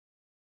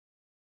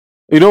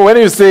 You know, when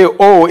you say,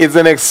 oh, it's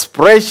an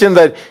expression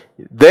that,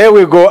 there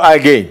we go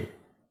again.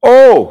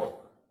 Oh,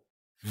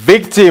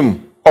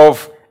 victim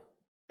of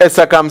a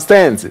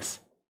circumstances,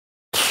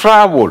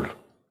 trouble.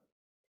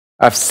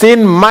 I've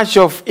seen much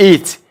of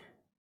it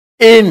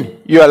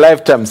in your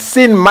lifetime.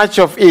 Seen much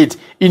of it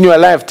in your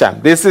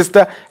lifetime. This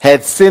sister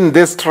had seen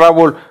this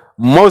trouble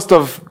most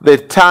of the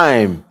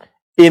time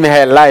in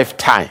her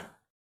lifetime.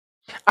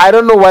 I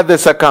don't know what the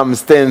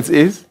circumstance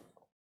is.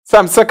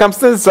 Some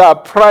circumstances are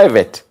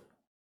private.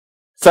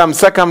 Some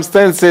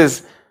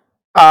circumstances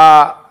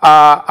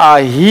are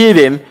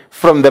hidden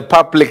from the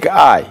public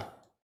eye.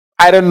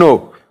 I don't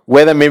know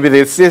whether maybe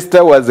the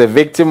sister was a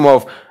victim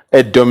of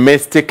a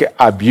domestic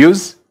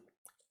abuse.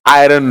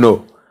 I don't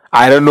know.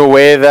 I don't know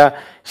whether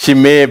she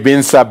may have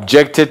been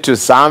subjected to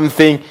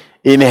something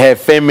in her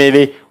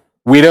family.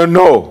 We don't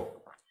know.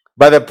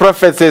 But the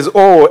prophet says,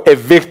 oh, a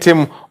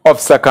victim of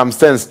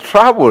circumstance,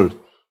 trouble.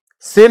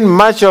 Seen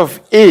much of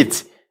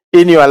it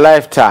in your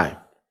lifetime.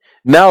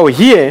 Now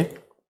here,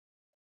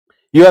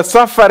 you are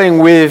suffering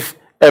with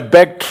a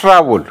back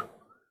trouble.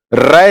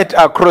 Right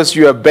across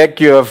your back,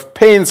 you have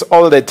pains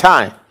all the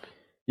time.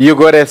 You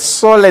got a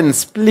swollen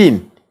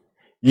spleen.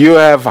 You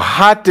have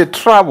heart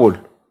trouble.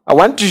 I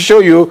want to show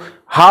you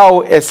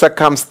how a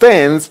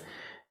circumstance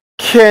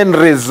can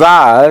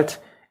result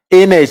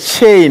in a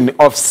chain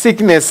of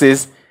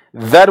sicknesses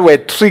that were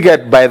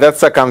triggered by that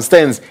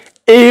circumstance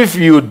if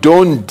you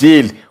don't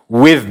deal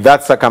with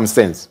that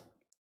circumstance.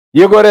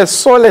 You got a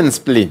swollen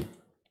spleen.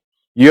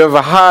 You have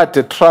a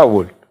heart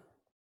trouble.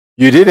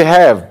 You did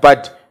have,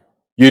 but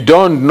you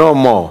don't know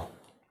more.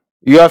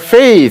 Your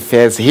faith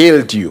has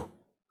healed you.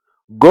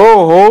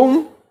 Go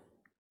home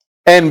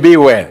and be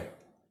well.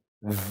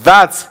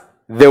 That's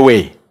the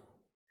way.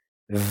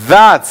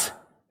 That's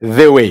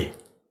the way.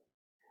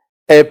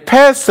 A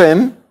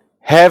person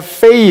have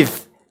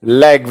faith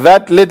like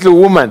that little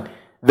woman.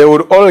 They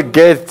would all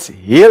get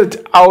healed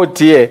out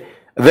here,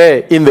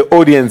 there in the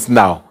audience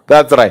now.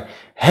 That's right.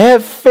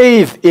 Have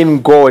faith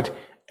in God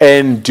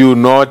and do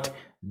not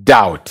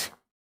doubt.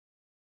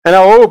 And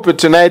I hope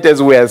tonight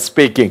as we are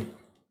speaking,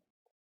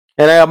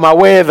 and I am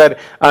aware that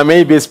I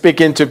may be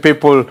speaking to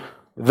people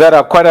that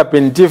are caught up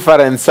in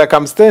different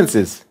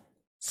circumstances.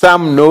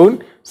 Some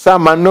known,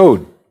 some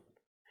unknown.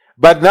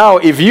 But now,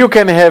 if you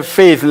can have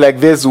faith like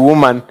this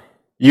woman,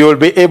 you will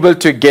be able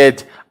to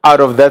get out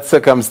of that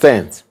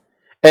circumstance.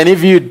 And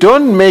if you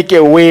don't make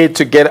a way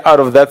to get out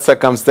of that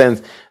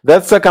circumstance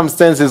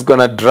is going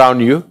to drown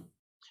you.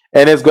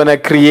 And it's going to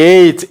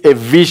create a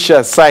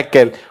vicious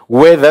cycle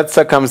where that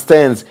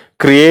circumstance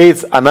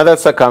creates another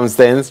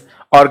circumstance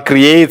or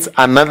creates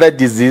another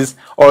disease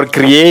or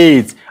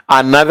creates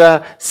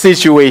another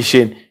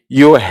situation.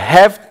 You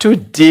have to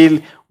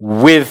deal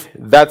with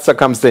that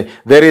circumstance.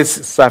 There is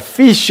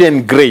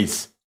sufficient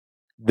grace.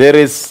 There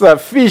is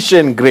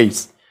sufficient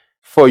grace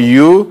for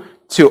you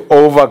to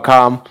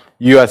overcome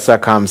your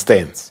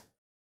circumstance.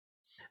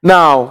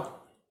 Now,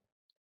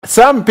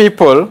 some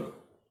people,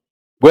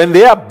 when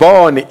they are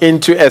born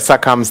into a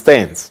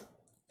circumstance,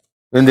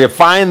 when they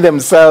find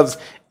themselves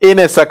in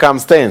a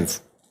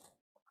circumstance,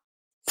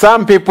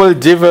 some people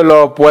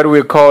develop what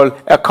we call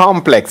a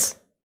complex.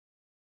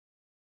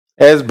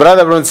 As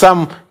Brother Brown,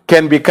 some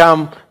can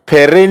become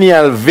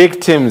perennial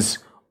victims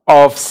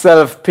of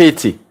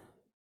self-pity.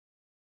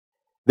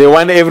 They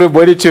want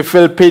everybody to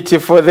feel pity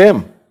for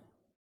them.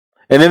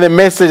 And in the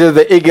Message of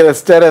the Eagle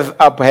Stirreth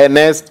Up Her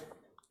Nest,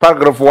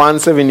 paragraph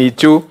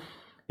 172,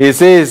 he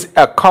says,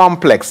 a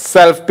complex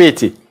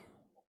self-pity.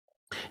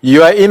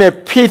 You are in a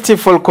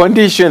pitiful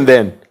condition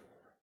then.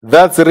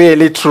 That's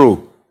really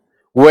true.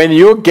 When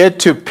you get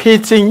to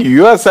pitying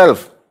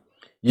yourself,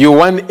 you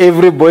want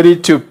everybody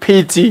to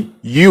pity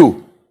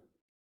you.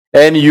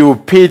 And you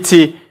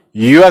pity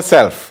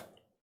yourself.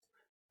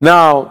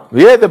 Now,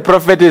 here the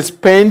prophet is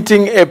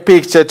painting a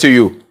picture to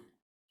you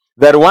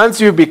that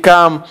once you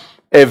become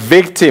a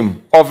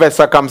victim of a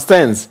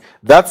circumstance,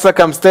 that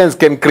circumstance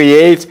can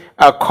create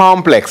a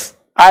complex.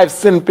 I've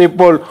seen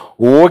people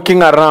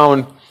walking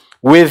around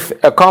with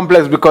a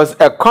complex because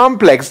a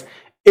complex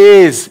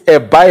is a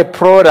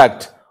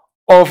byproduct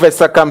of a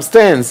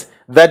circumstance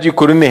that you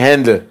couldn't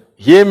handle.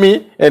 Hear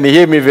me and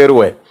hear me very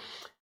well.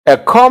 A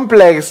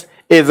complex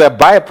is a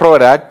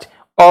byproduct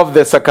of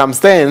the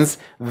circumstance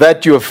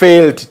that you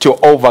failed to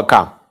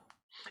overcome.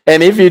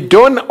 And if you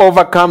don't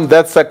overcome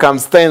that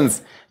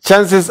circumstance,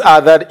 chances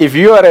are that if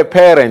you are a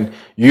parent,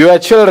 your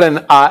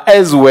children are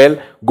as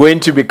well going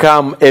to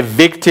become a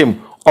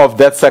victim of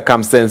that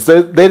circumstance.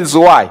 So that is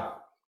why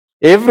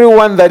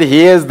everyone that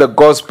hears the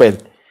gospel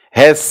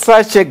has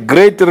such a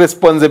great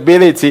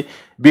responsibility,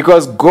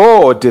 because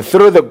God,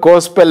 through the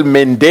gospel,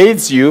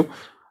 mandates you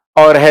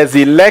or has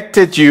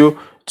elected you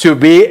to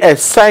be a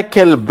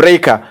cycle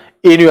breaker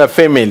in your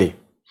family.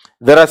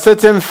 There are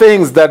certain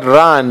things that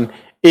run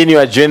in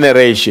your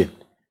generation.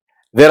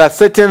 There are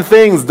certain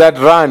things that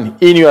run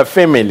in your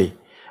family.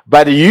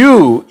 But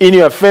you, in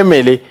your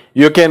family,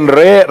 you can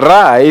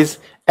rise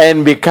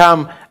and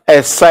become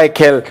a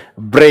cycle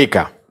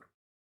breaker.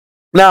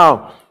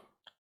 Now,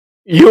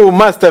 you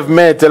must have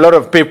met a lot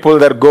of people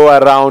that go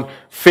around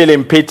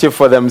feeling pity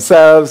for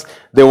themselves.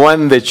 They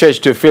want the church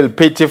to feel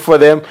pity for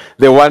them.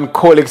 They want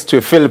colleagues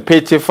to feel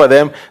pity for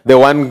them. They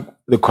want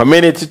the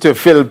community to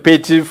feel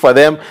pity for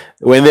them.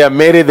 When they are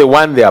married, they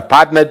want their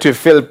partner to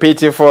feel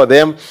pity for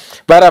them.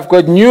 But I've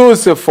got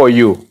news for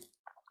you.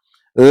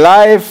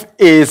 Life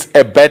is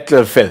a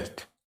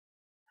battlefield.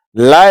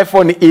 Life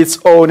on its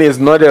own is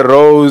not a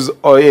rose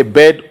or a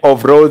bed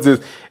of roses.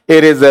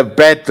 It is a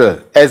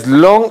battle. As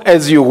long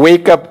as you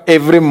wake up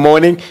every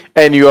morning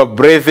and you are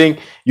breathing,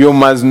 you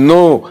must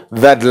know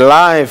that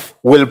life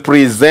will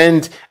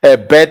present a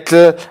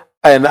battle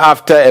and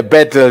after a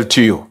battle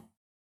to you.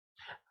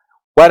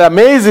 What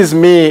amazes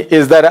me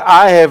is that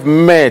I have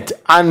met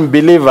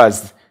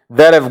unbelievers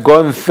that have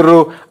gone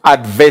through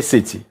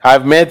adversity.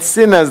 I've met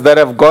sinners that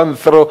have gone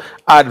through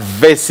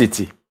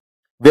adversity.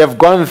 They have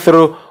gone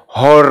through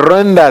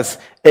horrendous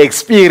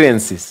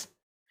experiences.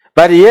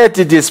 But yet,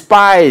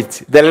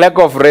 despite the lack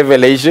of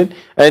revelation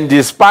and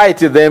despite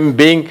them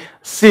being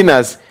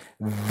sinners,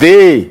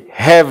 they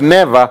have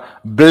never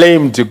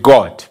blamed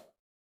God.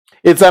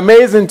 It's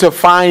amazing to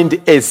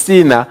find a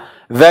sinner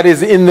that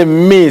is in the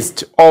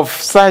midst of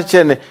such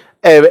a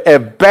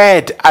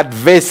bad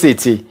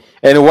adversity.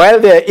 And while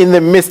they are in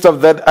the midst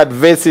of that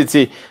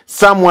adversity,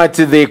 somewhat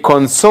they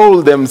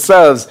console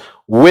themselves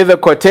with the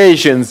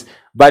quotations,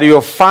 but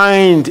you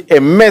find a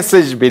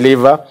message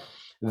believer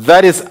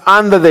that is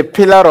under the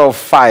pillar of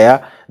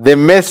fire, the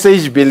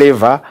message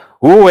believer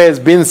who has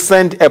been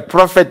sent a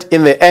prophet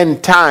in the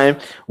end time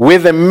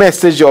with the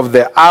message of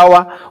the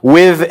hour,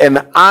 with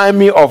an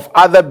army of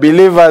other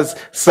believers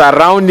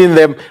surrounding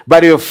them,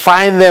 but you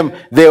find them,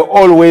 they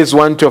always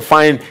want to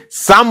find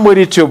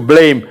somebody to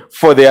blame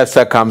for their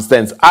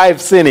circumstance.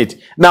 I've seen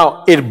it.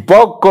 Now, it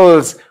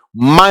boggles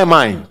my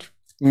mind.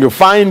 You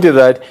find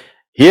that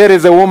here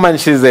is a woman,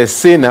 she's a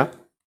sinner.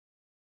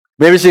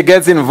 Maybe she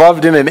gets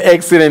involved in an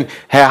accident,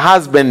 her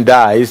husband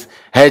dies,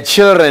 her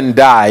children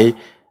die,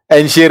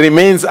 and she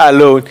remains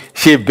alone.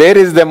 She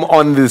buries them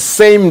on the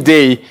same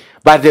day,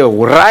 but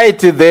right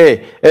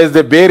there, as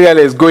the burial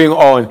is going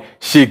on,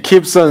 she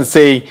keeps on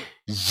saying,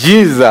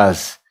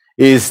 Jesus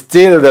is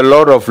still the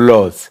Lord of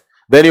Lords.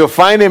 Then you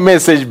find a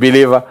message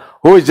believer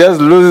who just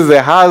loses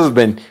a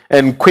husband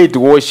and quit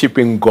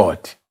worshiping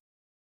God.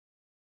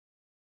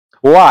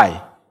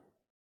 Why?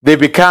 They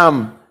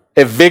become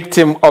a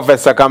victim of a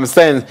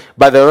circumstance,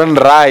 but they don't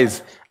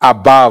rise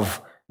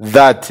above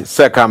that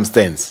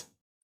circumstance.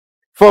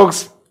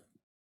 Folks,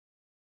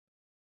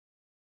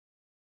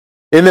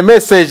 in the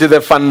message,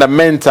 the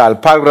fundamental,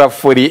 paragraph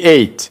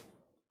 48,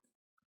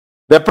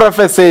 the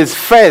prophet says,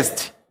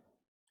 first,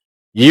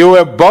 you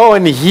were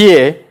born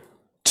here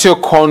to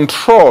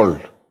control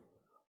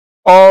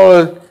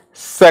all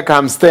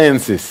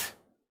circumstances.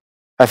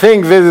 I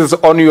think this is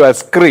on your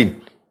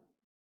screen.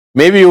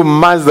 Maybe you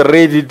must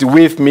read it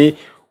with me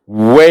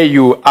where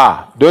you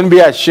are. Don't be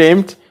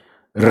ashamed.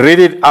 Read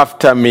it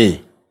after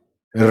me.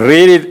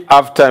 Read it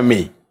after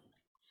me.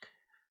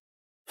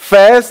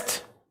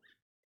 First,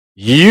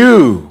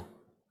 you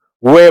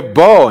were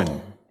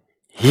born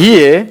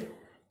here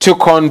to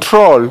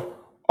control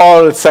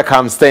all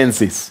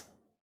circumstances.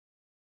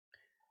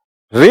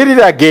 Read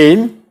it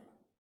again,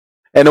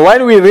 and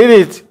when we read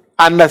it,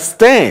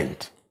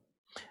 understand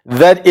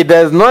that it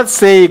does not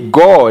say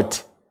God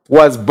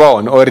was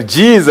born, or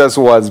Jesus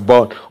was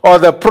born, or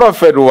the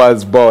prophet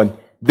was born.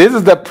 This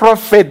is the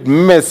prophet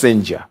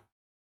messenger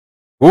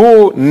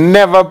who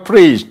never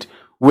preached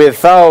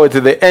without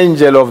the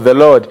angel of the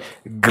Lord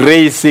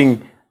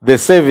gracing the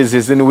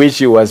services in which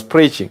he was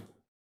preaching.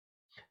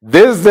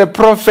 This is the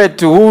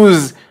prophet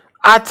whose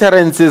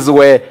utterances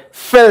were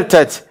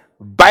filtered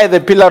by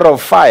the pillar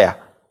of fire.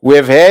 We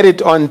have heard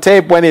it on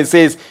tape when he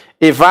says,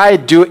 if I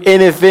do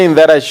anything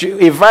that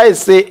if I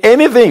say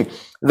anything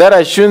that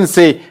I shouldn't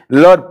say,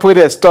 Lord, put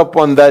a stop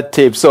on that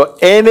tape. So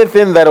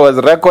anything that was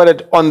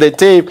recorded on the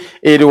tape,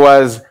 it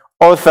was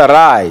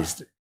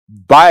authorized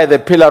by the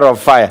pillar of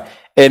fire.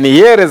 And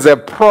here is a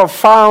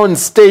profound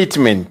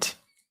statement.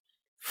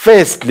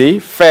 First,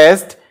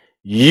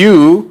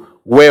 you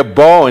were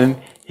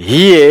born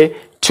here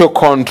to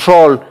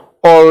control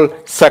all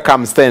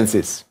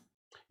circumstances.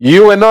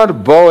 You were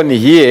not born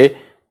here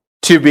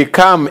to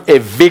become a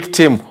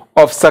victim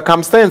of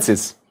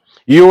circumstances.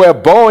 You were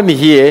born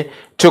here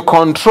to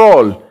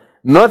control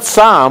not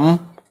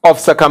some of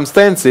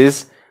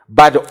circumstances,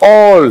 but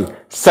all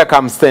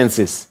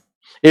circumstances.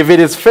 If it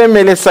is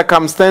family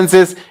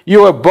circumstances,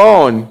 you were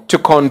born to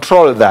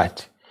control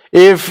that.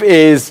 If it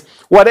is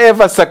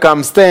whatever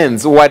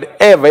circumstance,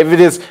 if it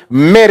is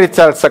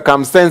marital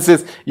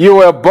circumstances, you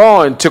were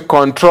born to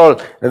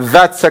control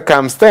that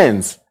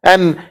circumstance.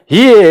 And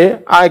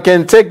here, I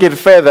can take it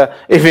further.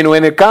 Even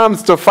when it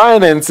comes to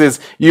finances,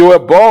 you were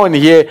born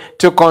here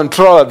to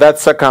control that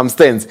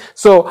circumstance.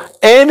 So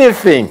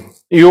anything,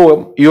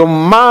 you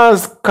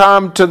must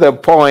come to the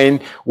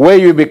point where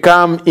you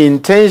become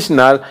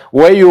intentional,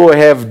 where you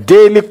have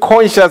daily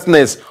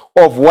consciousness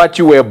of what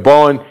you were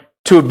born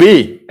to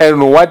be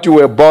and what you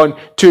were born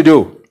to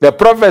do. The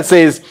prophet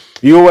says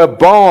you were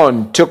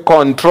born to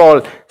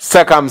control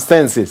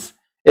circumstances,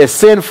 a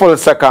sinful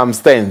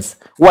circumstance,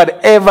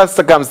 whatever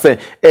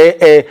circumstance,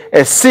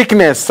 a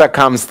sickness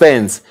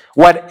circumstance,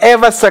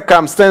 whatever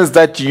circumstance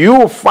that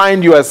you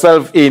find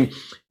yourself in,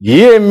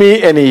 hear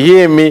me and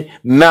hear me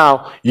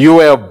now. You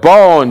were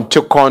born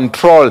to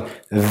control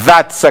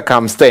that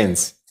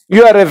circumstance.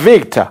 You are a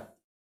victor.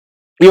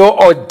 You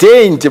are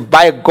ordained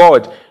by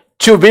God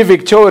to be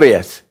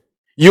victorious.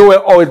 You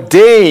were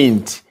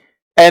ordained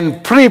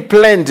and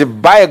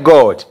pre-planned by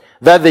God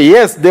that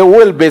yes, there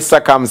will be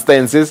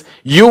circumstances.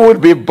 You will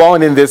be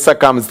born in this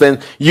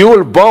circumstance. You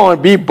will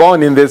be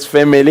born in this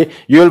family.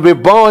 You will be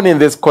born in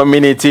this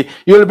community.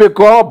 You will be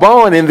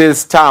born in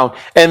this town.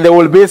 And there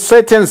will be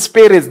certain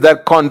spirits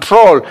that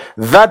control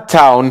that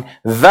town,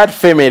 that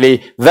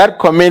family, that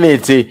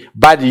community.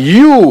 But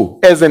you,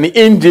 as an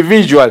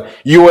individual,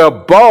 you were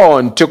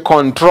born to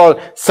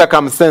control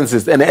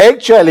circumstances. And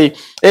actually,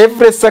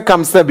 every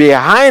circumstance,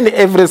 behind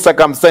every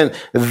circumstance,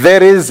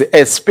 there is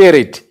a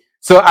spirit.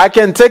 So I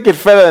can take it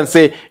further and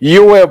say,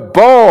 you were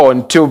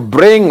born to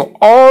bring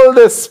all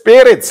the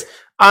spirits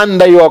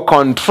under your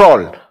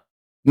control,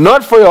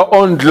 not for your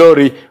own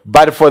glory,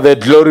 but for the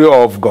glory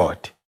of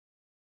God.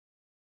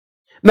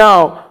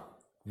 Now,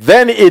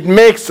 then it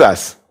makes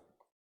us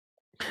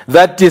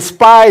that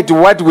despite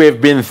what we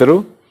have been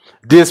through,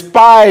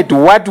 despite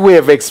what we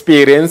have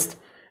experienced,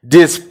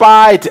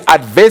 despite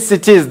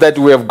adversities that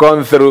we have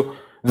gone through,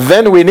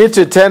 then we need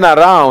to turn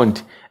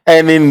around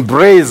and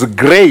embrace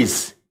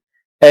grace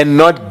and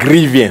not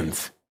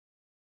grievance.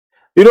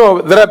 You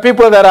know, there are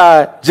people that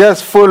are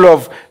just full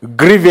of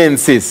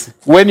grievances.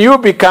 When you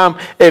become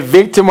a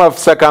victim of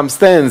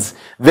circumstance,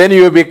 then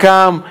you have a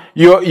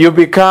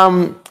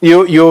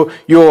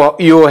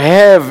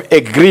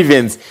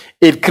grievance.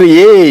 It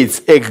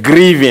creates a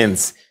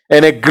grievance.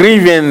 And a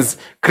grievance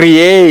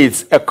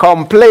creates a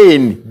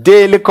complaint,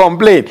 daily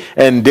complaint.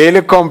 And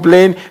daily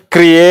complaint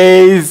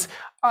creates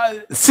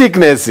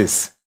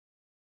sicknesses.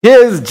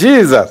 Here's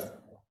Jesus.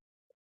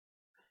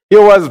 He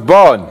was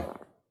born,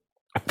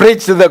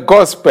 preached the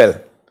gospel,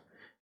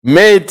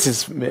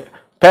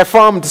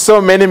 performed so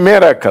many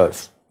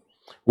miracles,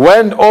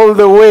 went all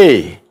the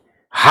way,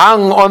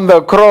 hung on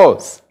the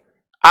cross,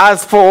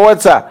 asked for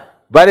water,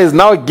 but is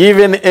now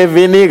given a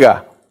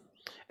vinegar.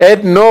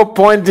 At no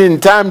point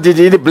in time did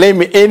he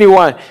blame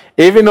anyone,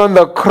 even on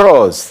the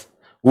cross,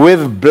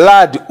 with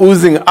blood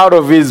oozing out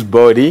of his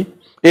body,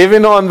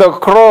 even on the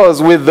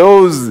cross with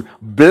those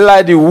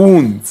bloody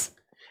wounds.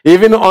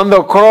 Even on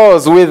the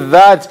cross with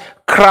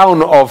that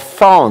crown of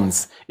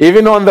thorns.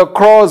 Even on the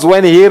cross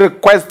when he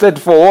requested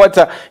for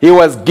water, he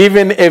was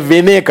given a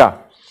vinegar.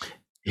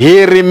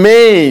 He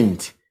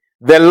remained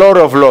the Lord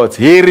of Lords.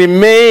 He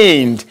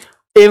remained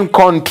in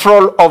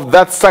control of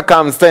that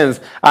circumstance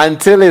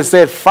until he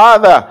said,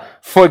 Father,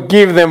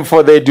 forgive them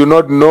for they do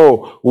not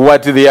know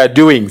what they are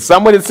doing.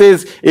 Somebody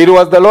says, it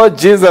was the Lord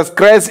Jesus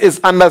Christ. It's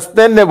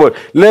understandable.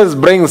 Let's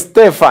bring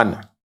Stephen.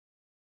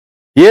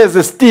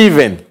 Here's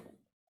Stephen.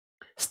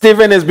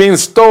 Stephen is being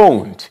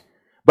stoned.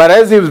 But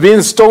as he was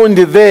being stoned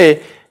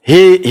there,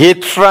 he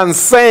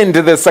transcends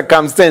the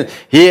circumstance.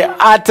 He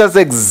utters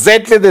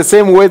exactly the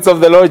same words of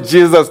the Lord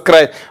Jesus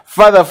Christ.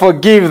 Father,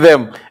 forgive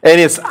them.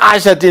 And it's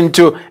ushered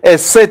into a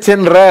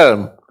certain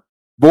realm.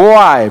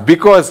 Why?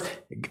 Because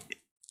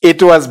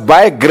it was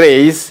by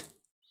grace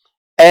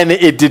and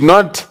it did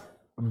not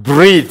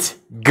breed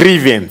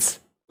grievance.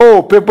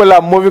 Oh, people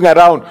are moving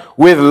around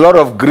with a lot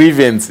of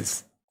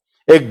grievances.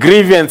 A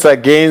grievance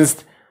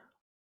against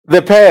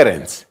the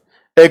parents,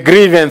 a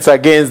grievance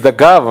against the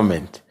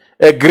government,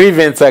 a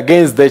grievance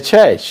against the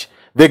church,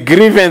 the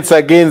grievance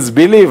against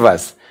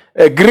believers,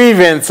 a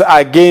grievance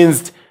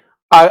against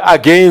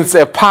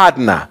a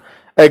partner,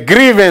 a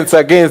grievance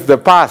against the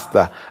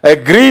pastor, a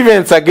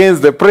grievance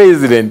against the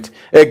president,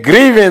 a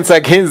grievance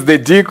against the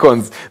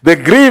deacons, the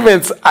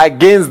grievance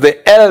against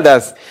the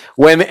elders.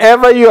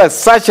 Whenever you are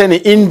such an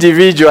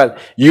individual,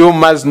 you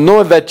must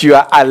know that you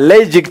are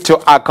allergic to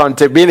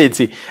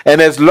accountability. And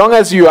as long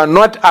as you are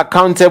not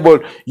accountable,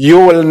 you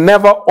will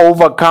never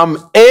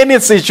overcome any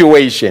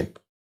situation.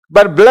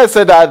 But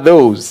blessed are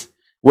those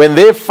when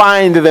they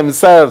find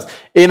themselves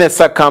in a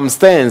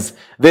circumstance,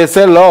 they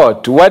say,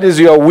 Lord, what is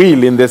your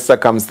will in this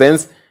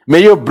circumstance?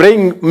 May you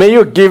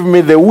give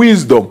me the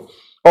wisdom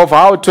of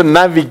how to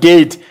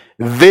navigate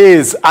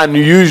this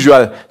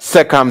unusual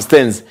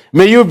circumstance.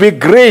 May you be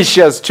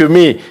gracious to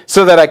me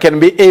so that I can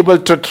be able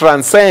to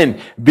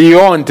transcend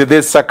beyond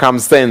this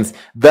circumstance.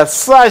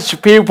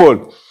 Such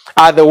people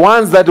are the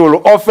ones that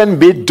will often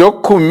be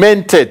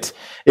documented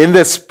in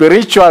the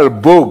spiritual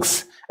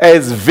books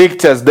as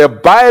victors. The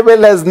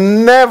Bible has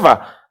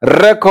never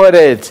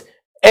recorded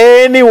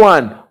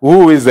anyone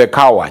who is a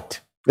coward.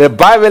 The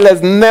Bible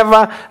has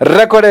never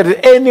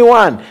recorded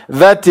anyone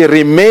that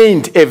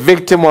remained a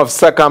victim of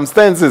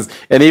circumstances.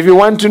 And if you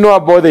want to know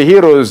about the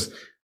heroes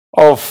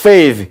of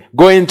faith,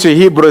 go into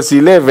Hebrews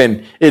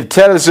 11. It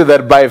tells you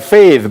that by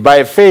faith,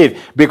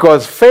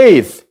 because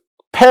faith,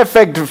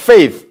 perfect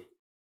faith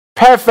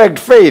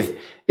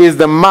is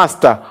the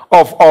master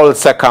of all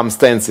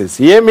circumstances.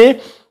 Hear me?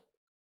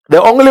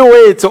 The only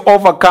way to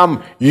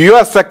overcome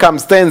your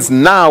circumstance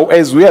now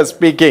as we are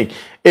speaking,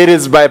 it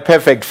is by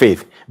perfect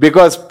faith.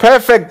 Because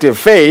perfect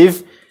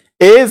faith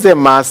is a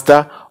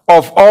master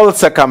of all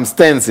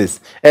circumstances.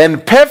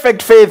 And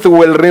perfect faith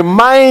will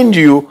remind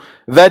you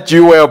that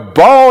you were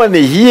born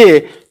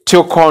here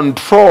to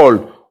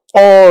control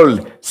all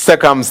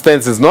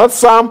circumstances. Not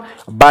some,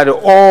 but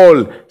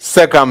all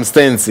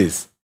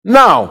circumstances.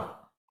 Now,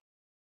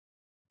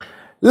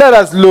 let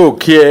us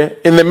look here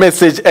in the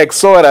message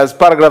Exodus,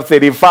 paragraph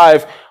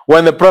 35,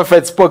 when the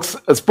prophet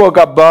spoke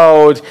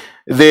about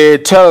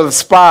the 12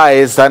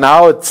 spies and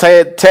how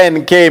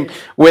 10 came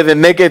with a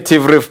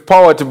negative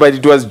report, but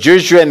it was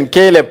Joshua and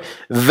Caleb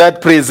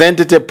that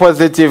presented a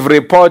positive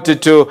report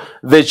to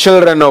the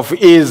children of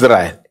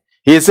Israel.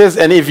 He says,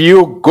 and if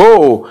you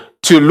go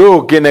to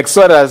look in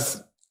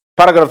Exodus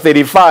paragraph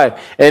 35,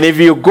 and if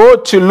you go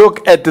to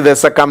look at the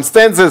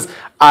circumstances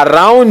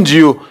around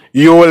you,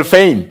 you will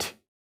faint.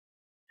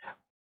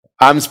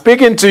 I'm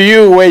speaking to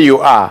you where you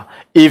are.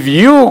 If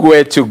you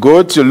were to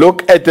go to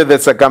look at the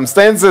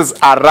circumstances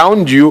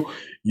around you,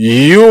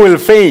 you will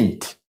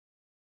faint.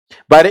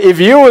 But if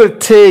you will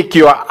take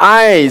your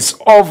eyes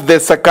off the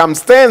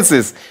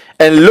circumstances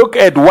and look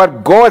at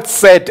what God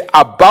said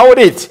about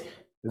it,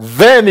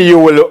 then you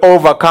will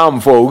overcome,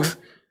 folks.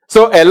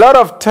 So a lot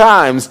of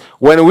times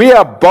when we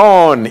are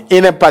born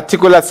in a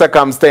particular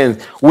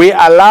circumstance, we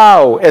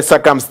allow a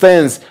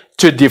circumstance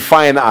to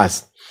define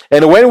us.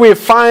 And when we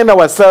find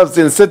ourselves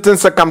in certain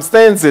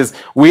circumstances,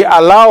 we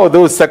allow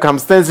those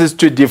circumstances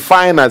to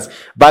define us.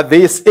 But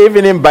this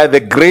evening, by the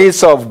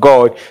grace of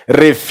God,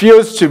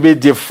 refuse to be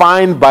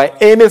defined by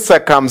any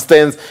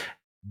circumstance.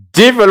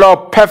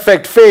 Develop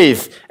perfect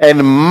faith and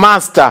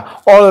master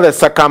all the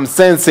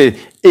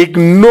circumstances.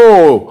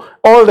 Ignore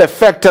all the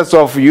factors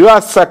of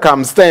your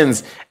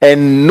circumstance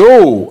and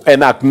know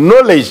and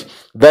acknowledge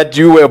that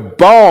you were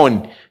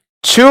born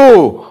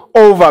to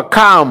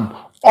overcome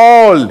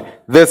all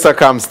the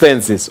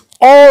circumstances.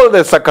 All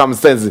the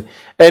circumstances.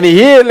 And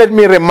here, let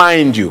me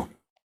remind you,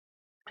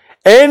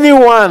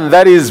 anyone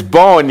that is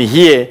born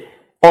here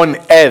on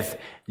earth,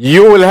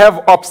 you will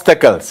have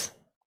obstacles.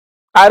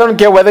 I don't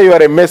care whether you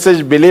are a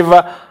message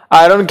believer.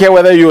 I don't care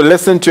whether you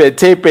listen to a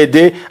tape a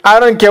day. I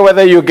don't care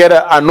whether you get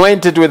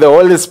anointed with the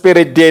Holy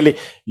Spirit daily.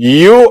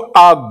 You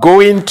are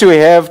going to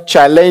have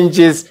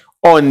challenges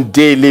on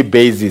daily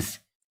basis.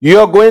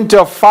 You are going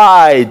to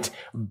fight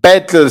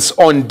battles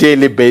on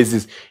daily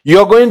basis.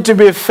 You're going to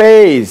be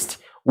faced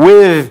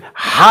with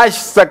harsh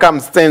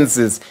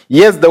circumstances.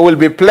 Yes, there will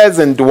be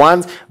pleasant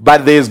ones,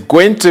 but there's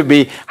going to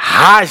be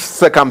harsh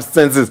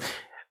circumstances.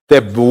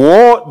 The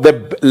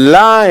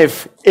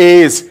life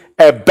is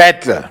a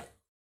battle.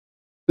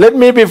 Let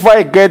me, before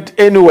I get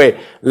anywhere,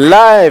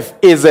 life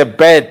is a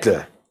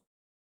battle.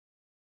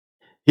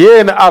 Here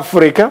in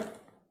Africa,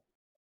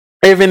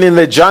 even in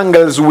the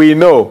jungles, we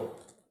know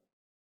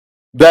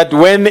that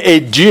when a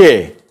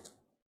deer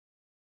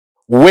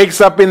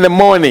wakes up in the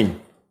morning,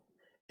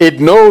 it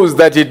knows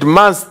that it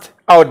must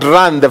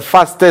outrun the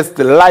fastest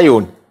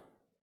lion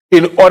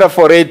in order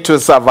for it to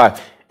survive.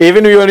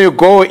 Even when you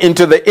go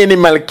into the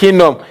animal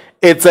kingdom,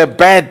 it's a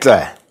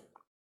battle.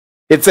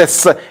 It's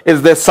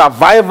the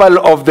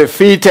survival of the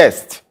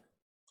fittest.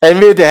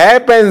 And if it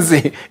happens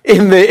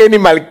in the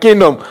animal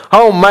kingdom,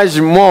 how much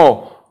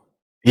more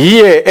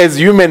here as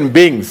human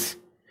beings?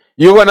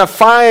 You're going to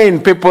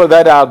find people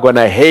that are going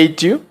to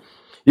hate you.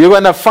 You're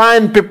going to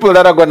find people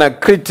that are going to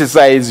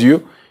criticize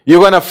you. You're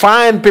going to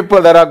find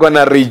people that are going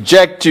to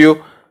reject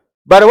you.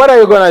 But what are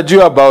you going to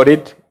do about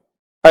it?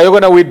 Are you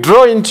going to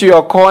withdraw into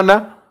your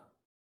corner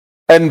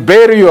and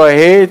bury your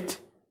head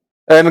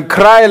and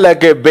cry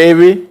like a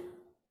baby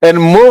and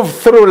move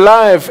through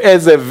life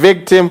as a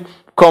victim,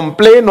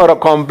 complain? Or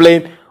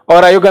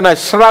are you going to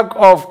shrug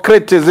off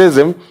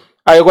criticism?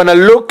 Are you going to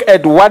look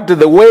at what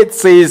the word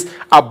says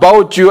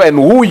about you and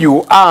who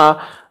you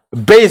are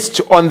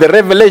based on the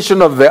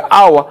revelation of the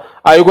hour?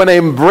 Are you going to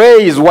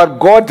embrace what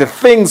God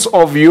thinks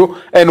of you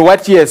and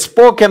what He has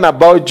spoken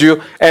about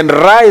you and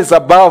rise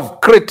above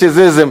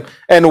criticism?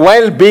 And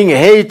while being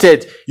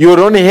hated, you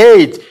don't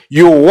hate,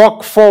 you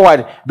walk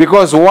forward.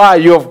 Because why?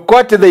 You've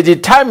got the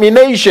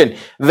determination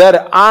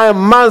that I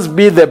must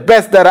be the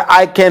best that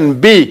I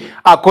can be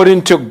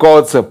according to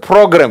God's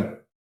program.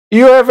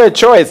 You have a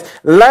choice.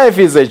 Life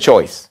is a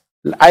choice.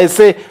 I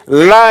say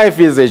life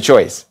is a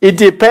choice. It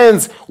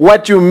depends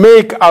what you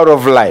make out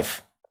of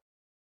life.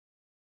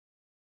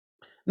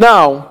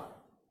 Now,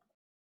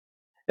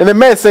 in the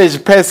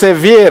message,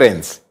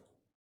 perseverance,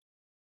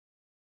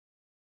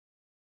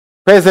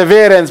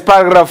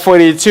 paragraph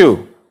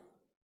 42,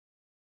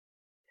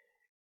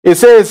 it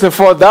says,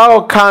 for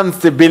thou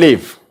canst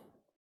believe.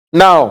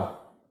 Now,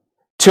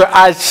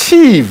 to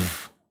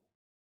achieve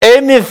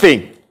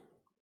anything,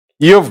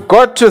 you've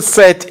got to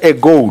set a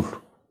goal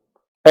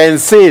and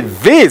say,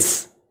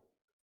 this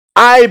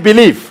I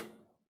believe,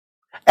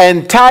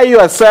 and tie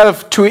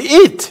yourself to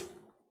it.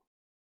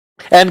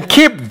 And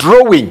keep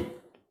drawing,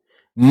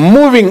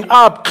 moving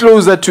up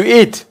closer to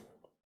it.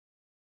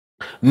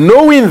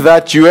 Knowing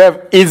that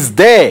is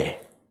there.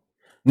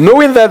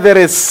 Knowing that there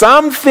is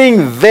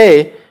something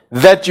there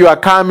that you are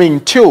coming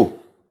to.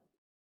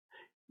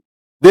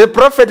 The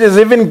prophet is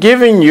even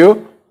giving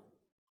you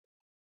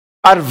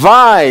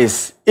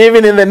advice,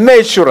 even in the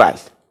natural.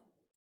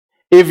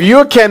 If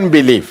you can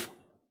believe.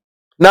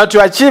 Now,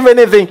 to achieve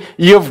anything,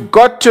 you've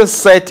got to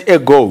set a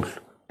goal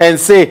and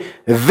say,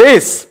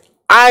 this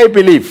I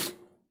believe.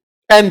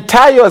 And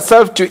tie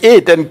yourself to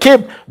it and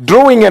keep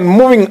drawing and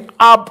moving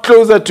up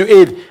closer to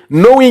it,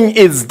 knowing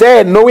it's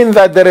there, knowing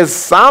that there is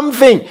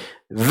something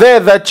there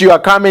that you are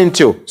coming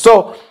to.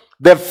 So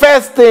the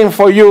first thing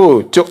for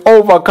you to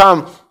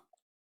overcome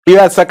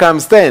your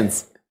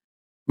circumstance,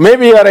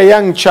 maybe you are a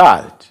young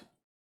child.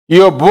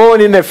 You're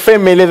born in a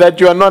family that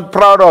you are not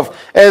proud of,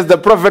 as the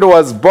prophet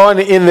was born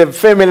in a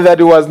family that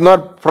he was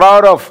not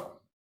proud of.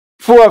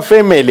 Poor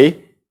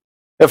family.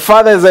 The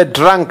father is a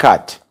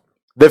drunkard.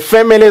 The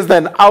family is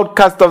an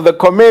outcast of the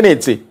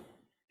community.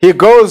 He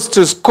goes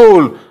to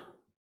school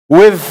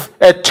with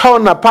a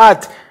torn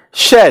apart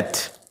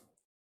shirt.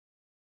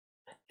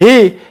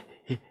 He's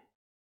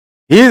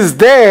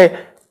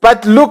there,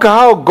 but look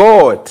how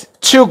God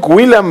took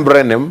William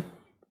Branham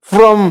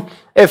from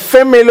a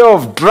family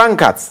of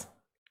drunkards,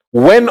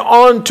 went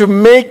on to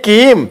make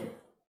him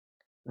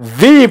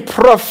the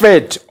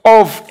prophet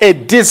of a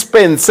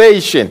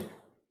dispensation,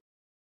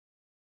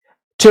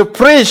 to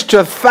preach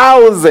to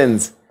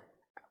thousands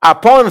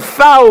upon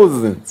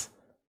thousands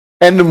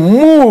and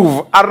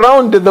move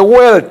around the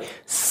world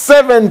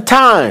 7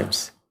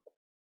 times.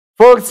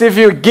 Folks, if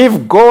you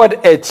give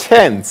God a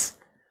chance,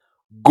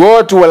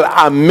 God will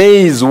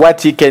amaze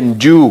what He can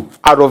do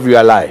out of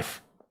your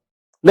life.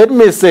 Let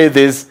me say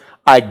this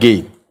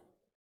again.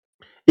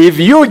 If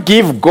you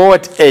give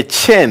God a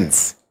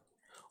chance,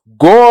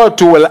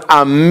 God will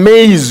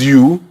amaze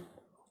you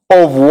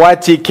of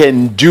what He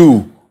can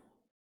do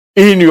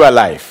in your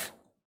life.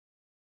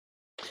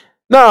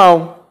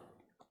 Now,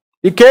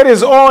 he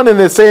carries on in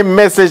the same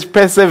message,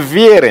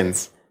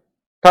 perseverance,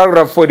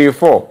 paragraph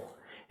 44.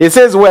 He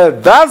says, well,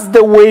 that's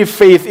the way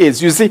faith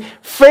is. You see,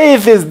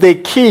 faith is the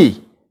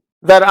key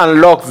that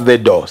unlocks the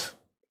doors.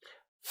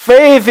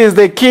 Faith is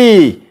the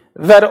key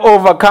that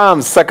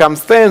overcomes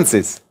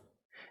circumstances.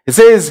 He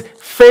says,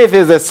 faith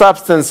is the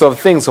substance of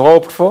things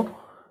hoped for,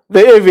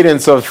 the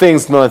evidence of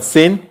things not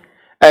seen.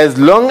 As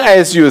long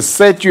as you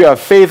set your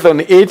faith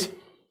on it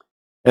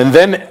and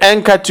then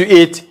anchor to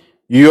it,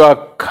 you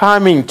are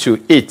coming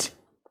to it.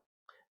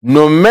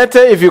 No matter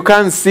if you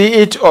can't see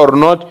it or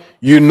not,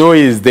 you know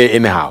it's there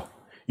anyhow.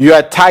 You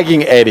are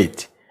tagging at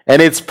it,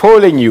 and it's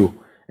pulling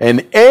you.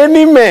 And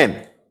any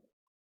man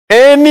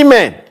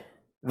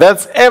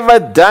that's ever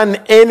done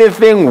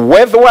anything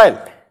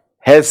worthwhile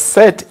has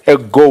set a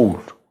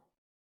goal.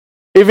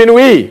 Even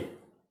we.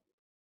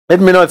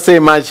 Let me not say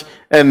much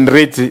and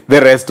read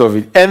the rest of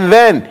it. And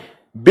then,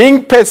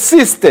 being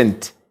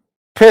persistent,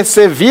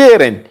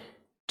 persevering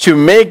to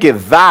make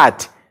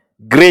that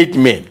great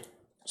man.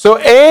 So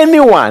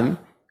anyone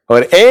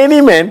or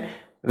any man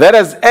that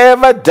has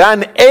ever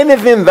done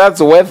anything that's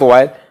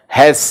worthwhile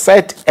has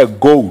set a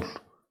goal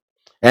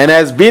and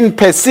has been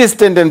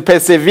persistent and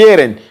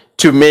persevering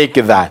to make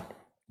that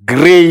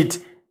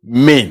great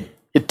man.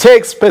 It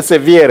takes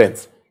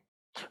perseverance.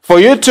 For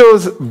you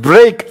to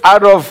break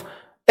out of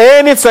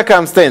any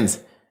circumstance,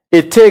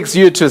 it takes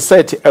you to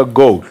set a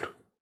goal.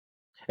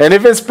 And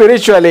even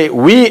spiritually,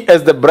 we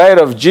as the bride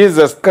of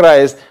Jesus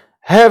Christ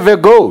have a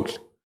goal.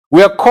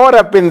 We are caught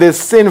up in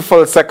this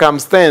sinful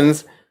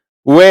circumstance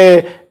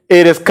where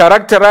it is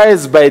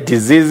characterized by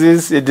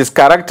diseases, it is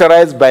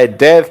characterized by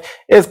death,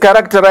 it's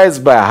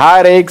characterized by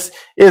heartaches,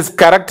 it's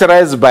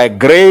characterized by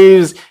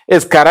graves,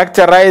 it's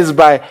characterized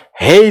by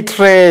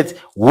hatred,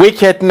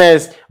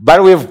 wickedness.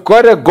 But we've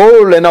got a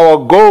goal, and our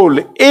goal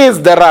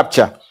is the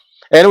rapture.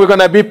 And we're going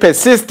to be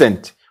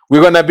persistent.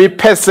 We're going to be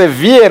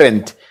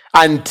perseverant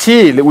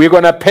until we're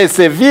going to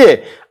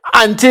persevere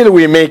until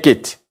we make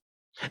it.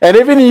 And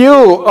even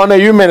you, on a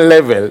human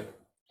level,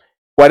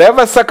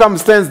 whatever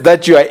circumstance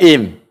that you are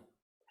in,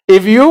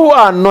 if you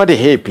are not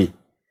happy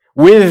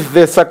with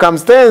the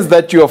circumstance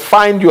that you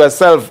find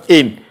yourself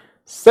in,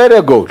 set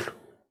a goal.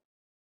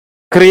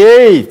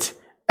 Create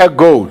a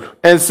goal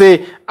and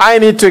say, I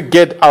need to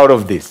get out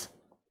of this.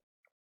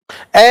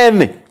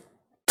 And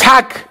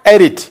tug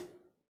at it.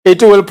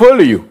 It will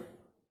pull you.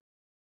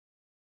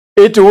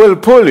 It will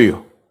pull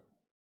you.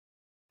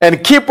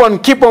 And keep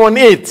on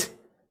it.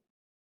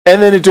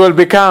 And then it will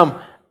become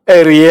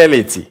a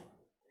reality.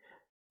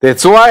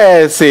 That's why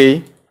I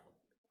say,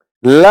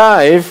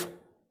 life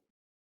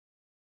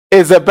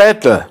is a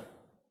battle.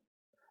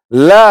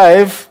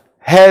 Life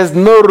has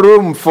no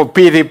room for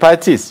pity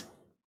parties.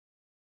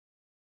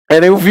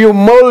 And if you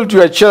mold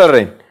your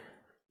children,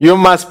 you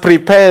must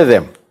prepare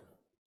them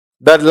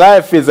that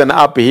life is an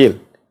uphill.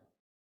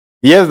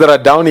 Yes, there are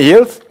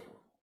downhills,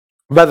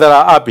 but there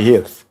are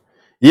uphills.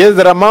 Yes,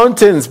 there are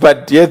mountains,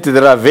 but yet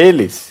there are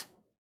valleys.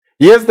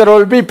 Yes, there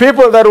will be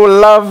people that will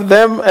love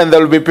them, and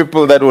there will be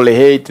people that will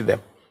hate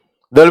them.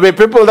 There will be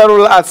people that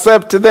will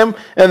accept them,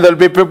 and there will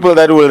be people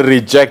that will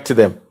reject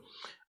them.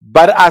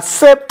 But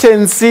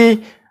acceptance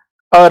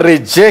or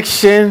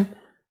rejection,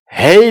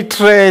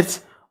 hatred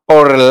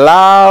or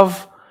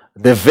love,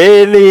 the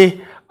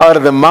valley or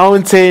the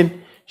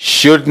mountain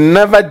should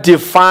never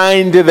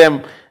define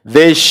them.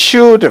 They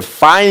should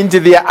find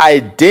their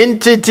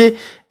identity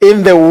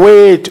in the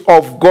Word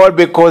of God,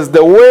 because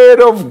the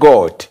Word of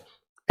God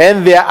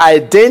and their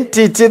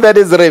identity that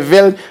is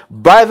revealed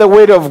by the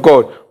Word of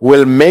God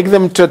will make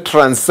them to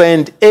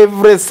transcend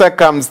every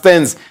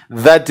circumstance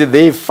that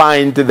they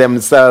find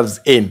themselves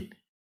in.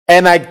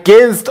 And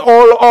against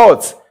all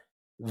odds,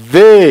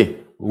 they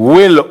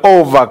will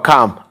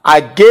overcome.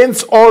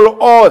 Against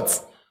all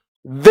odds,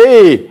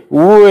 they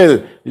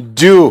will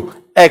do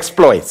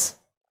exploits.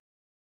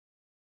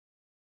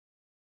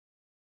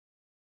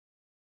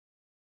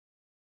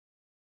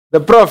 The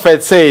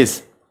prophet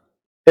says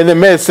in the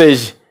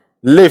message,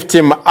 lift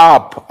him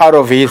up out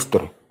of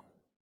history.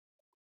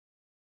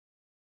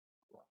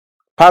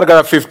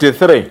 Paragraph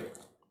 53.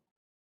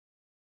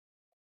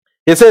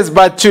 He says,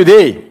 but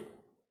today,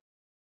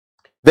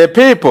 the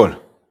people,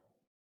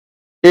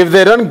 if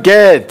they don't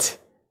get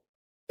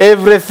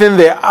everything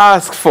they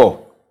ask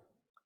for,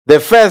 the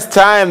first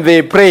time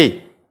they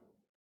pray,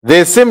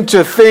 they seem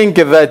to think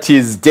that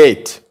he's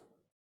dead.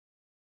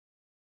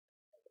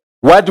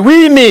 What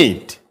we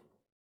need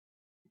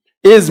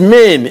is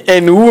men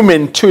and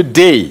women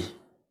today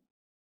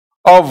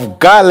of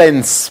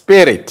gallant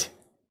spirit,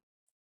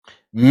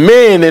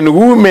 men and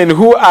women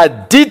who are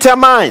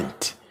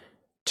determined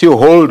to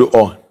hold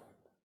on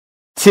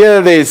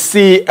till they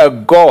see a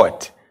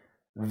God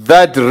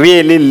that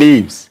really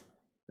lives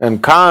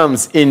and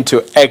comes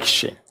into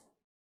action,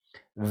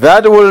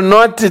 that will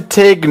not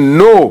take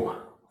no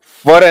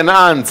for an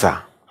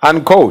answer,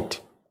 unquote.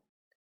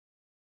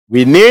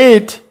 We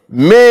need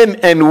men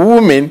and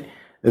women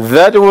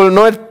that will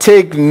not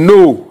take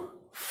no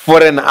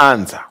for an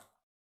answer.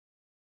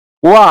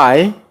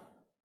 Why?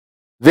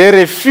 They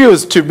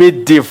refuse to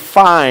be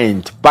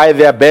defined by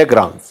their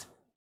backgrounds.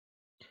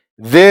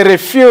 They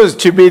refuse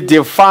to be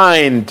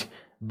defined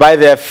by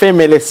their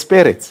family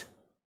spirits.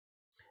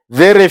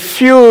 They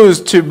refuse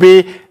to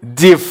be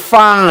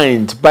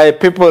defined by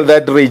people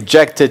that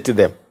rejected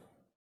them.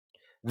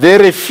 They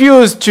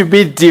refuse to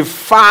be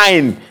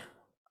defined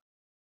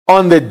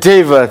on the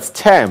devil's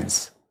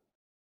terms.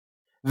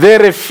 They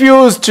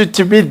refuse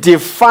to be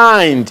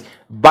defined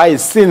by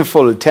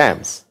sinful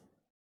terms.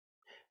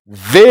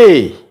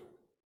 They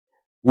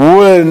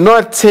will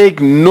not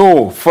take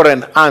no for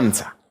an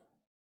answer.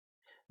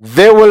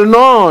 They will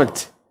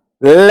not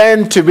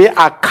learn to be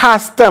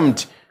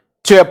accustomed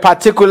to a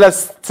particular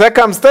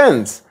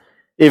circumstance.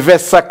 If a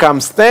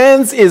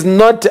circumstance is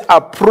not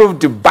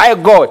approved by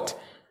God,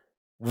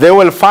 they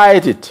will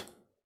fight it.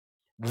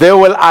 They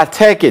will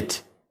attack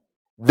it.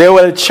 They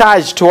will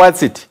charge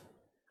towards it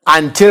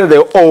until they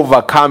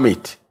overcome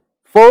it.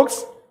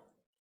 Folks,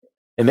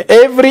 in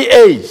every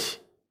age,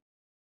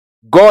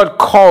 God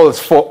calls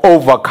for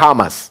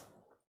overcomers.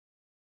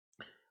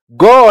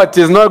 God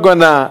is not going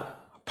to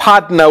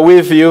partner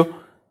with you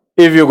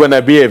if you're going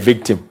to be a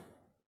victim.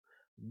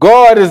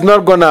 God is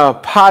not going to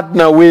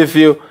partner with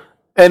you.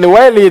 And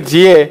while it's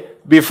here,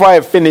 before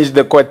I finish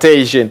the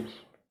quotation,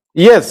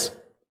 yes,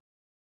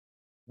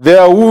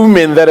 there are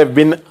women that have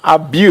been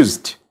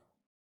abused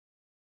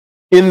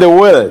in the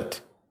world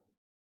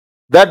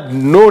that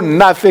know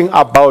nothing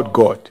about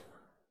God,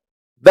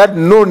 that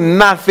know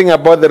nothing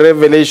about the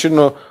revelation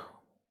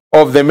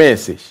of the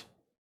message.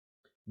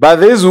 But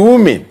these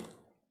women,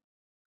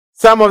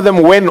 some of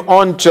them went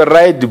on to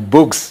write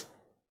books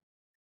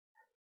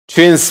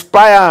to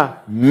inspire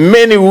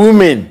many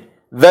women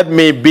that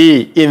may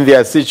be in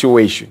their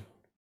situation.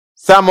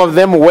 Some of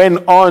them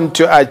went on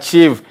to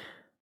achieve,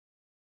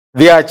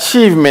 their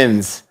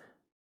achievements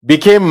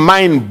became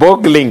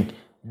mind-boggling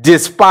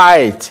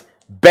despite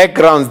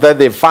backgrounds that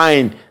they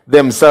find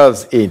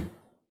themselves in.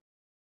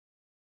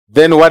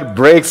 Then what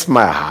breaks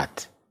my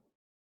heart?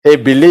 A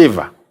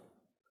believer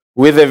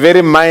with a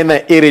very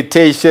minor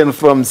irritation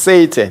from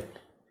Satan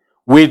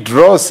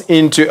withdraws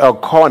into a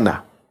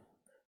corner,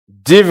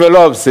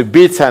 develops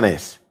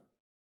bitterness,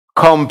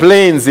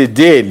 complains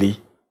daily,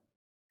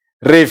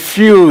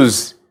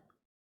 refuses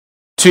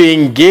to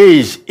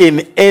engage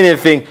in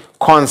anything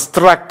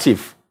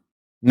constructive,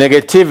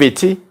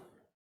 negativity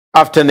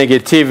after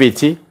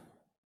negativity.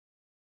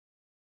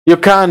 You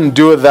can't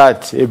do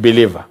that, a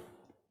believer.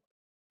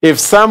 If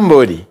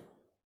somebody,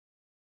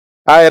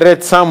 I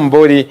read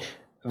somebody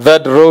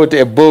that wrote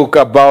a book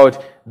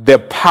about the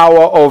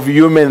power of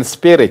human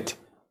spirit,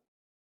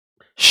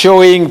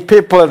 showing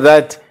people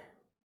that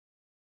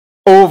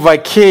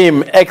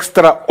overcame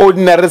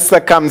extraordinary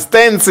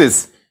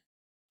circumstances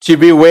to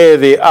be where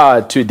they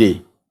are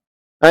today.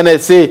 And I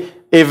say,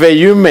 if a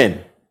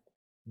human,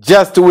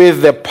 just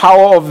with the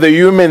power of the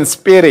human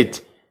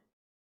spirit,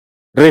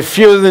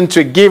 refusing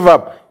to give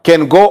up,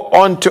 can go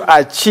on to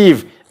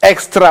achieve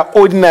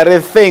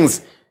extraordinary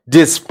things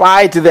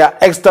despite their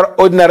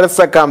extraordinary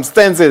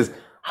circumstances,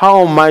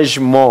 how much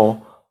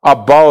more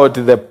about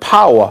the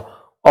power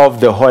of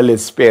the Holy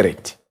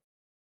Spirit?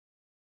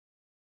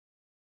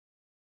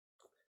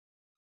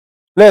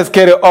 Let's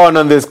carry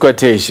on this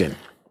quotation.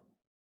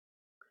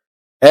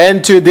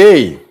 And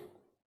today,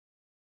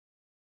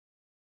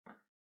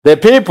 the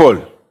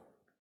people,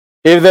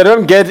 if they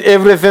don't get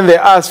everything they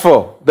ask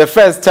for the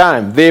first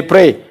time they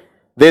pray,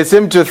 they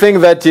seem to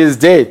think that he is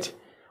dead.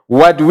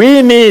 What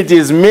we need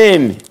is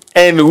men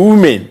and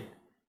women.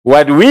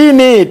 What we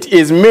need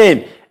is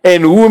men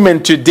and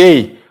women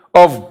today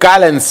of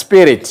gallant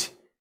spirit.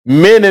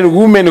 Men and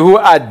women who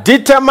are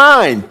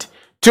determined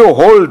to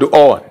hold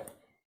on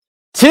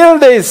till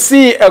they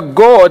see a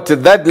God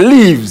that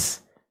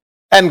lives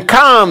and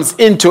comes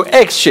into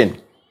action,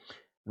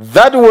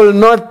 that will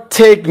not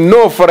take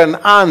no for an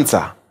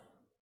answer.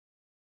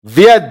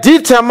 They are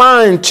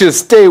determined to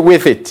stay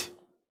with it.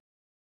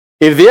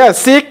 If they are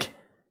sick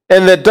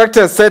and the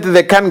doctor said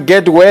they can't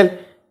get well,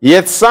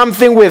 yet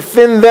something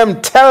within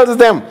them tells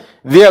them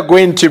they are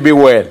going to be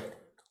well.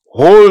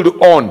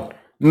 Hold on,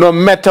 no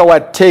matter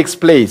what takes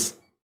place.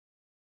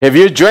 Have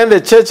you joined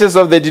the churches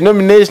of the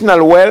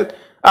denominational world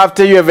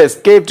after you have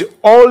escaped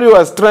all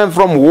your strength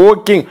from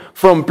walking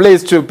from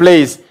place to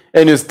place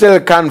and you still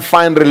can't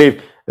find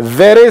relief?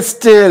 There is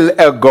still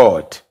a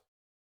God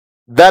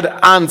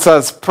that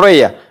answers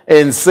prayer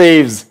and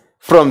saves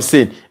from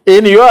sin.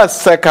 In your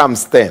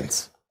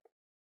circumstance,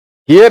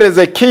 here is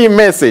a key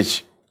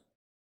message.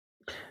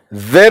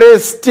 There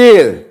is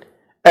still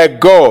a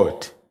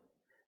God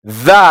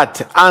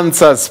that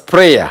answers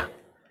prayer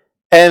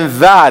and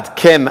that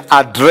can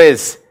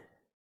address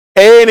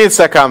any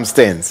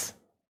circumstance.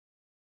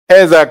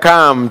 As I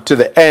come to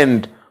the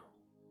end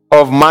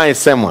of my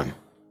sermon,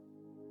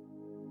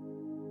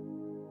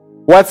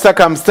 what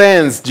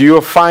circumstance do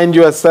you find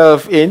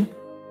yourself in?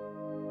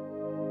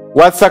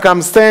 What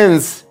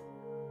circumstance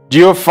do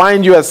you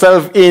find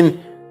yourself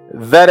in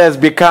that has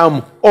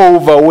become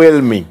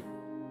overwhelming?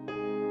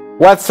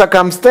 What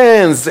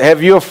circumstance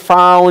have you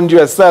found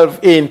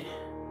yourself in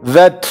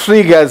that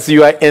triggers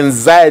your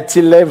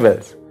anxiety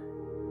levels?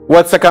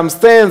 What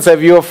circumstance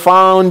have you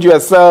found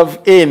yourself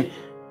in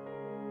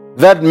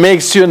that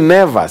makes you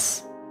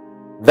nervous,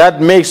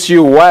 that makes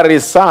you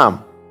worrisome?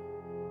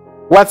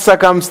 What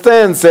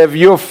circumstance have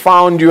you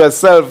found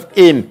yourself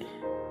in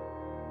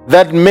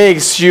that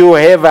makes you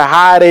have a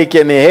heartache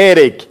and a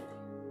headache?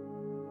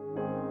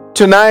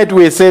 Tonight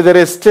we say there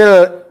is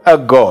still a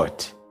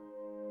God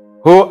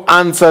who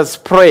answers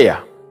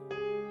prayer.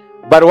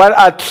 But what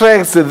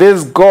attracts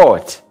this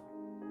God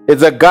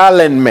is a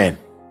gallant man,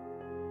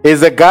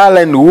 is a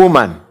gallant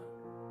woman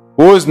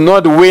who is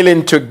not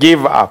willing to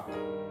give up.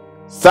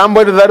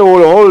 Somebody that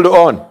will hold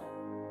on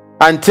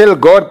until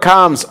God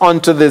comes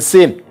onto the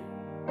scene.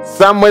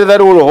 Somebody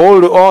that will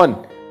hold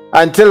on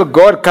until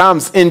God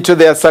comes into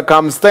their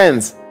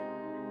circumstance.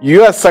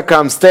 Your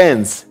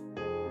circumstance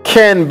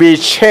can be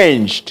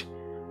changed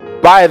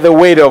by the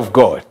word of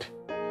God.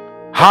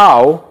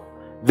 How?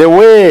 The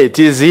word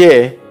is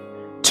here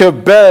to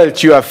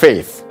build your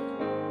faith.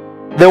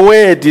 The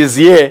word is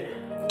here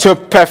to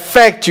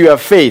perfect your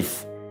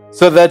faith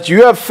so that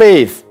your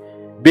faith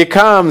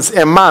becomes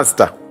a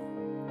master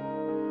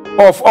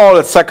of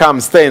all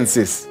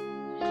circumstances.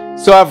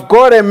 So I've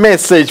got a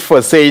message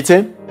for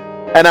Satan,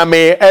 and I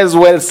may as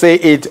well say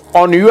it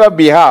on your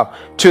behalf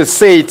to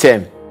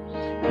Satan.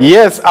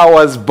 Yes, I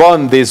was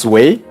born this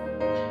way.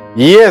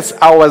 Yes,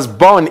 I was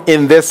born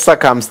in this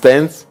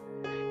circumstance.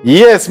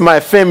 Yes, my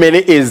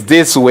family is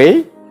this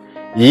way.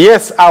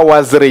 Yes, I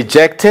was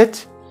rejected.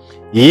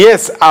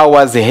 Yes, I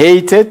was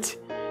hated.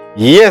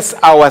 Yes,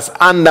 I was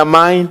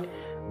undermined,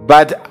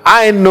 but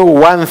I know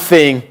one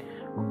thing: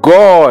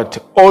 God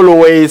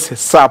always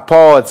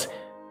supports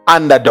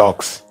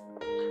underdogs.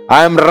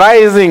 I am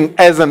rising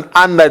as an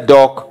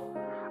underdog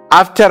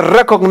after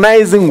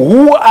recognizing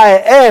who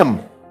I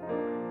am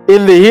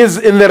in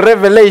the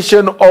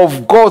revelation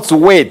of God's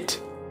word.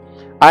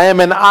 I am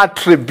an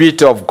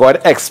attribute of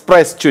God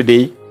expressed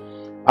today.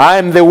 I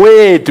am the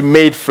Word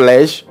made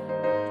flesh.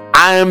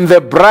 I am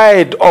the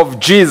bride of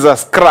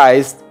Jesus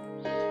Christ.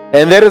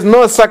 And there is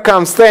no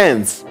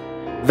circumstance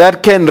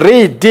that can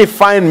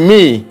redefine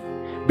me,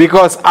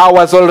 because I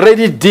was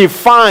already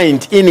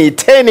defined in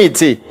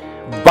eternity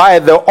by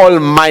the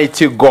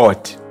Almighty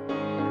God.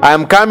 I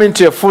am coming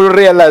to a full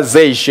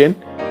realization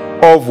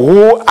of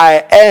who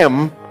I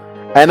am,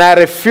 and I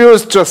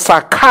refuse to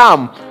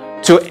succumb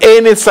to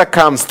any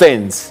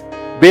circumstance,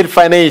 be it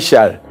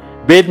financial,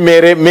 be it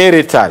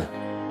marital,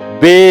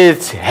 be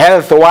it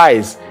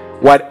health-wise,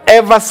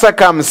 whatever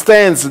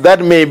circumstance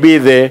that may be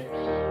there.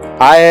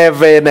 I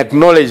have an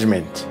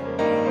acknowledgement,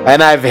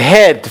 and I've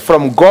heard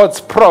from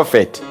God's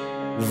prophet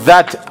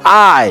that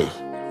I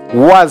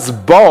was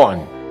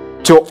born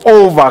to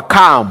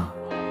overcome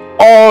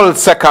all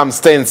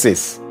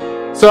circumstances.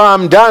 So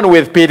I'm done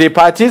with pity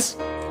parties.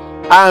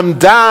 I'm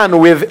done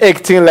with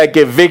acting like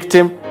a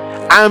victim.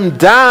 I'm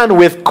done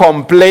with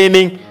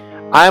complaining.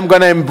 I'm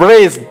going to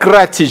embrace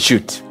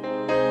gratitude.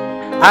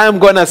 I'm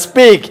going to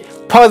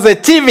speak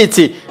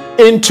positivity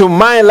into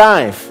my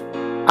life.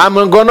 I'm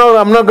not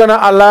going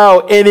to allow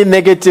any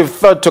negative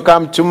thought to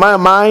come to my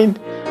mind.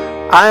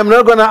 I'm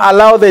not going to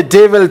allow the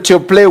devil to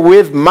play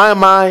with my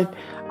mind.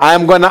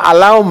 I'm going to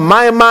allow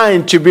my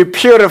mind to be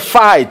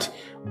purified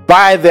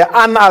by the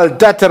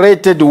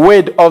unadulterated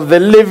word of the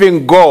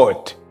living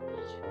God.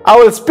 I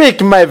will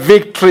speak my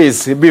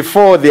victories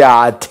before they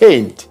are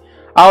attained.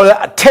 I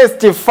will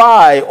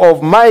testify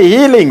of my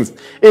healings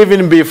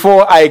even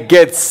before I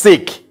get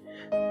sick.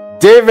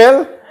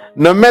 Devil,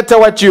 no matter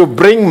what you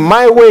bring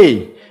my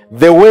way,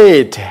 the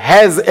word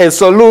has a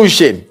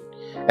solution.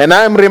 And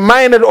I am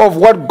reminded of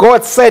what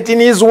God said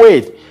in his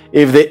word.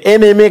 If the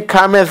enemy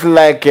cometh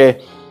like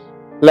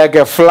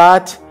a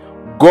flood,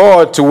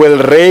 God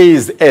will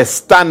raise a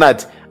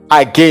standard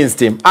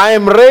against him. I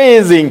am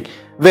raising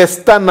the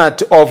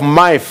standard of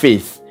my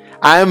faith.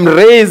 I am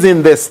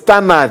raising the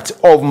standard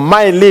of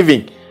my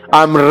living.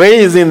 I'm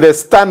raising the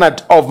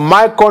standard of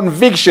my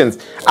convictions.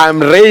 I'm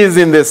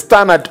raising the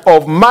standard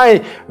of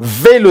my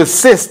value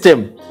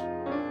system.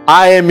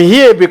 I am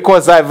here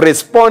because I've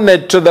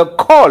responded to the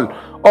call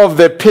of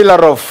the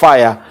pillar of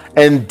fire.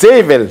 And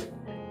devil,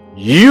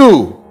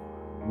 you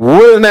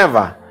will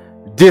never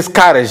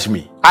discourage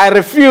me. I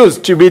refuse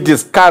to be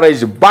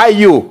discouraged by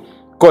you,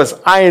 because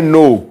I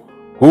know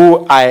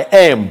who I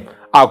am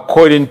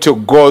according to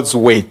God's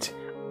word.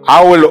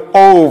 I will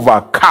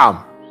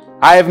overcome.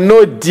 I have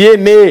no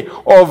DNA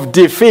of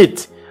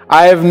defeat.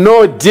 I have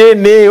no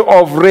DNA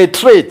of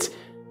retreat.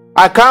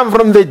 I come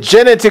from the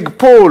genetic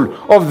pool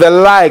of the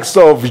likes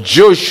of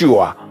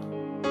Joshua,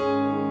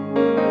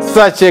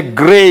 such a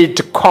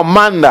great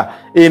commander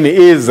in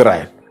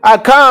Israel. I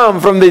come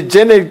from the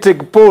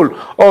genetic pool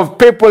of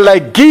people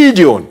like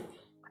Gideon.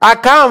 I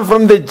come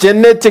from the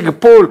genetic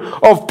pool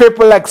of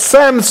people like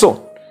Samson.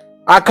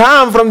 I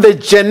come from the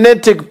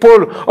genetic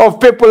pool of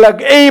people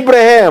like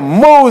Abraham,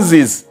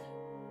 Moses,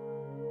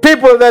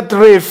 people that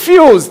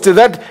refused,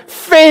 that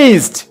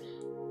faced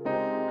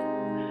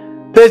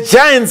the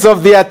giants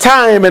of their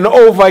time and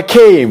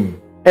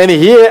overcame. And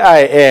here I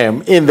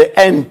am in the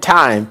end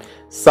time,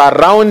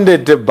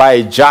 surrounded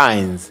by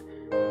giants.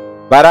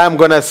 But I'm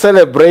going to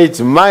celebrate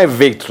my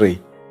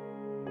victory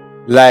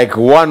like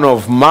one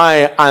of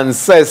my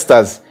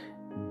ancestors,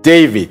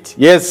 David.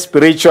 Yes,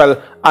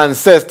 spiritual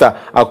ancestor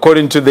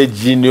according to the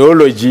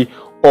genealogy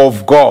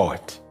of God.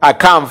 I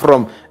come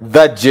from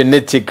that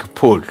genetic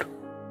pool.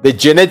 The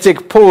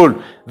genetic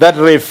pool that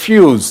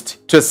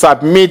refused to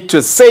submit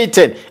to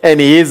Satan and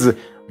his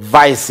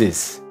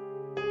vices.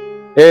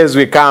 As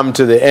we come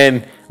to the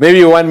end, maybe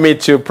you want me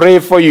to pray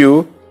for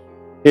you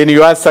in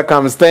your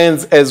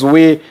circumstance as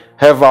we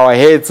have our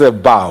heads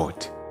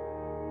bowed.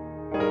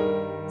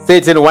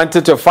 Satan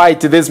wanted to fight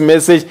this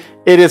message.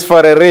 It is for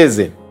a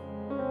reason.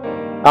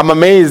 I'm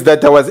amazed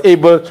that I was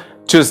able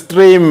to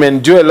stream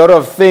and do a lot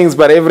of things,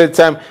 but every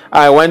time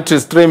I want to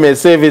stream a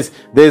service,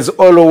 there's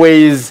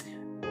always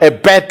a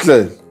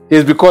battle.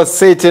 It's because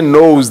Satan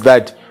knows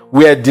that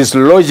we are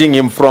dislodging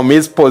him from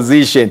his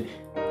position.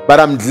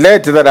 But I'm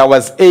glad that I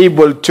was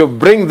able to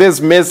bring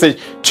this message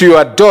to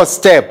your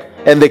doorstep.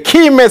 And the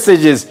key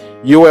message is,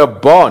 you were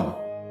born.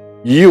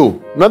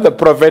 You, not the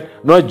prophet,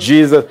 not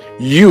Jesus.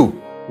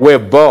 You were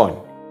born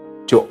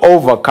to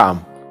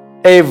overcome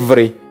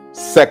every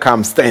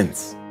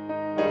circumstance.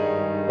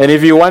 And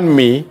if you want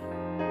me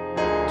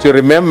to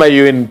remember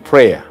you in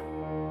prayer,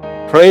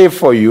 pray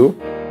for you,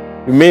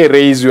 you may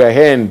raise your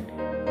hand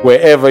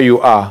wherever you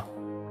are.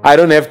 I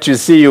don't have to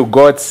see you,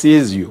 God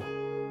sees you.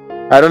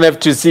 I don't have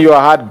to see your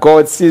heart,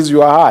 God sees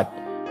your heart.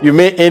 You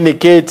may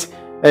indicate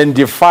and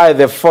defy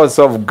the force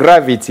of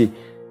gravity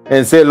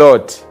and say,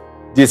 Lord,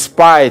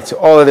 despite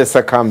all the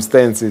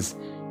circumstances.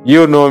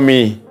 You know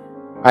me.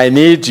 I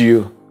need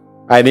you.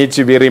 I need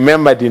to be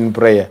remembered in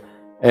prayer.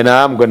 And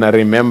I'm going to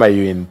remember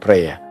you in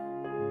prayer.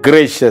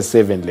 Gracious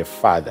Heavenly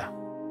Father,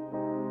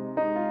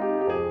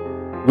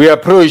 we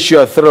approach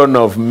your throne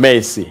of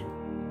mercy.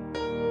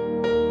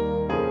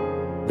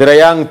 There are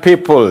young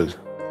people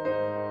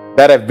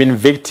that have been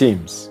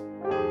victims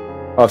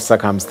of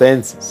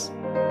circumstances.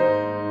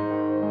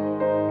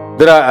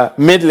 There are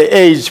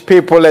middle-aged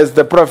people, as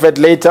the prophet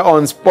later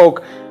on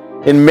spoke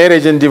in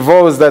marriage and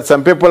divorce, that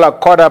some people are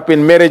caught up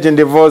in marriage and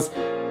divorce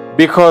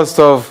because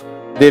of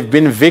they've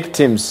been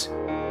victims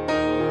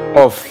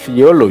of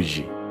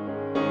theology.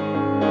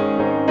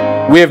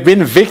 We have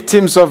been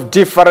victims of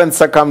different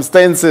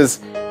circumstances,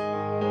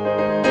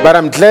 but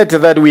I'm glad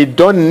that we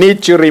don't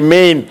need to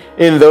remain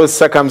in those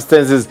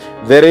circumstances.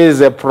 There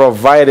is a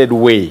provided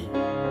way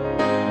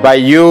by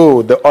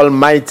you, the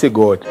Almighty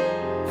God,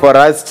 for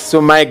us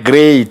to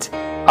migrate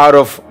out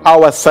of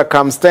our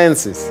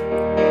circumstances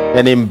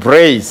and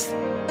embrace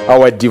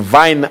our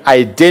divine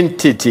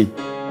identity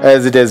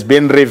as it has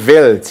been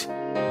revealed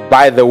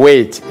by the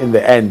Word in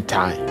the end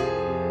time.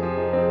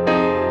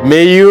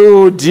 May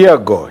you, dear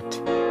God,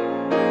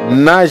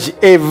 nudge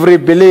every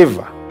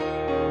believer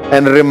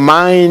and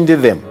remind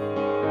them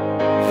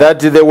that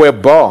they were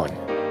born,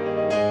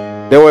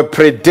 they were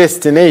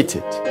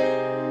predestinated,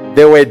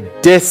 they were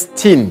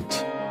destined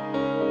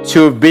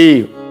to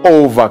be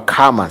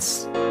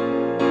overcomers.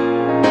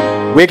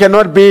 We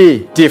cannot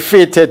be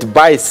defeated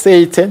by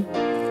Satan.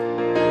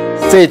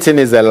 Satan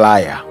is a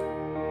liar.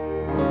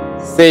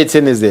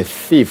 Satan is a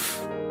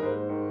thief.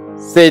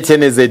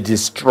 Satan is a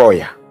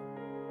destroyer.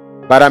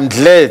 But I'm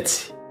glad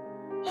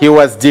he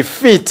was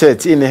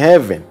defeated in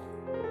heaven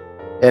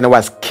and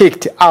was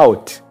kicked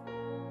out.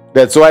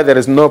 That's why there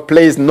is no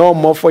place no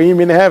more for him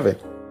in heaven.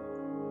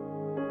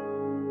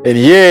 And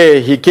here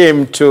he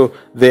came to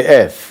the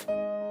earth.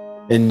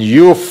 And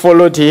you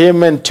followed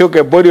him and took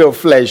a body of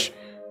flesh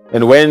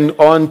and went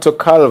on to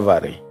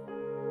Calvary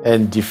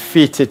and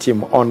defeated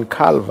him on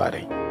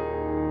Calvary.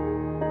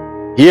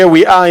 Here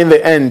we are in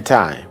the end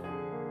time.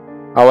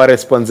 Our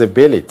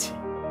responsibility,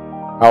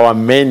 our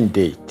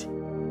mandate,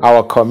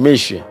 our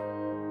commission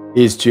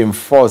is to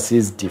enforce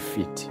his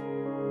defeat.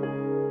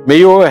 May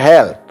you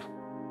help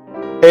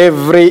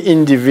every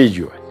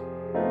individual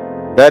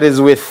that is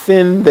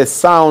within the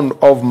sound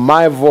of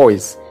my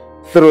voice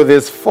through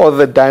this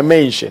fourth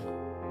dimension.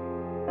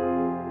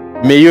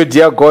 May you,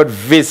 dear God,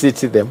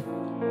 visit them.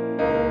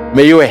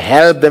 May you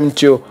help them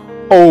to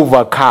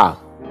overcome.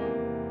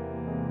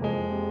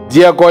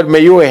 Dear God, may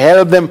you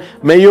help them.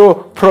 May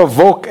you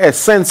provoke a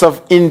sense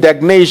of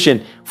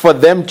indignation for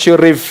them to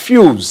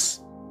refuse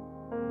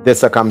the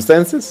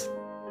circumstances,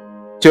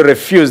 to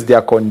refuse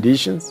their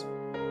conditions,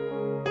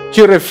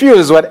 to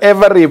refuse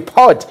whatever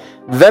report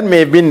that may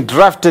have been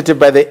drafted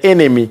by the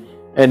enemy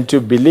and to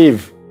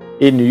believe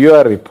in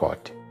your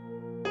report.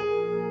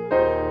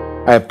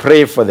 I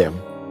pray for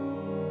them.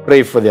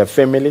 Pray for their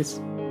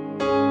families.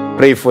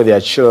 Pray for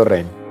their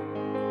children.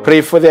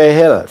 Pray for their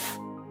health.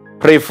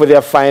 Pray for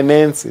their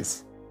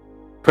finances.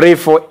 Pray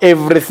for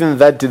everything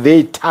that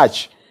they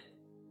touch.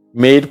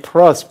 May it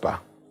prosper.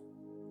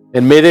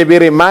 And may they be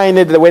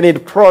reminded that when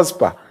it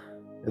prospers,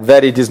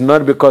 that it is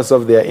not because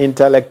of their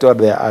intellect or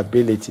their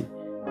ability.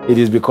 It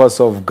is because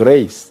of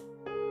grace.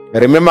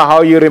 Remember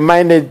how you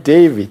reminded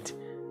David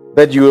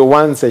that you were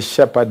once a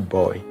shepherd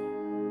boy,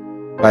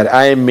 but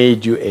I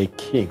made you a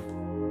king.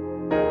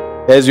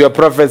 As your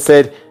prophet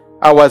said,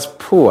 I was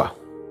poor.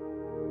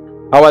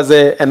 I was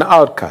an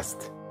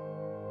outcast.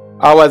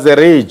 I was a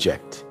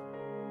reject.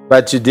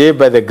 But today,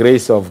 by the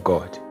grace of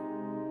God,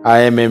 I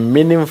am a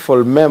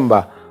meaningful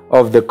member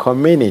of the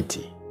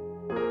community.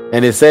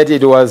 And he said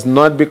it was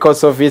not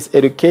because of his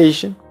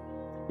education.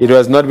 It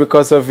was not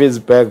because of his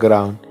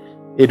background.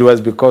 It was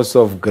because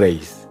of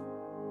grace.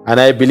 And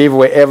I believe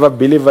wherever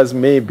believers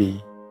may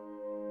be,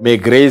 may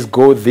grace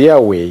go their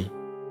way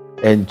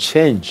and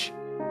change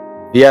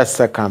their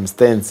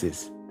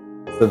circumstances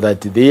so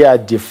that they are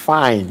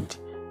defined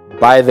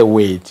by the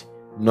word,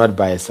 not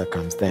by a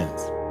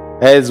circumstance.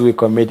 As we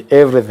commit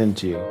everything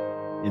to you,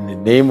 in the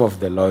name of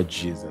the Lord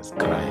Jesus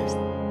Christ.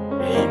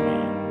 Amen.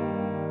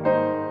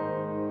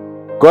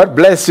 God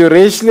bless you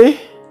richly.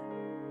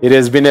 It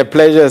has been a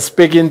pleasure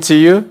speaking to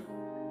you.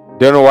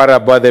 Don't worry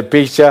about the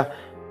picture.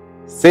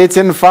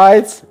 Satan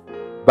fights,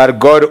 but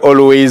God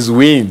always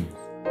wins.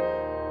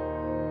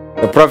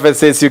 The prophet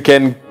says you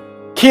can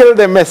kill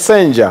the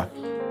messenger,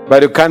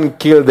 but you can't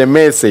kill the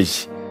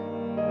message.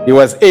 He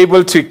was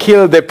able to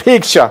kill the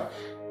picture,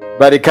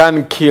 but he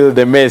can't kill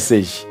the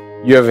message.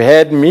 You have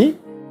heard me,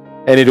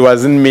 and it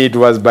wasn't me, it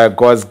was by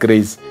God's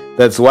grace.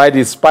 That's why,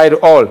 despite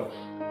all,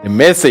 the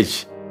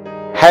message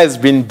has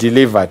been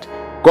delivered.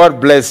 God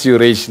bless you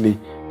richly.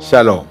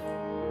 Shalom.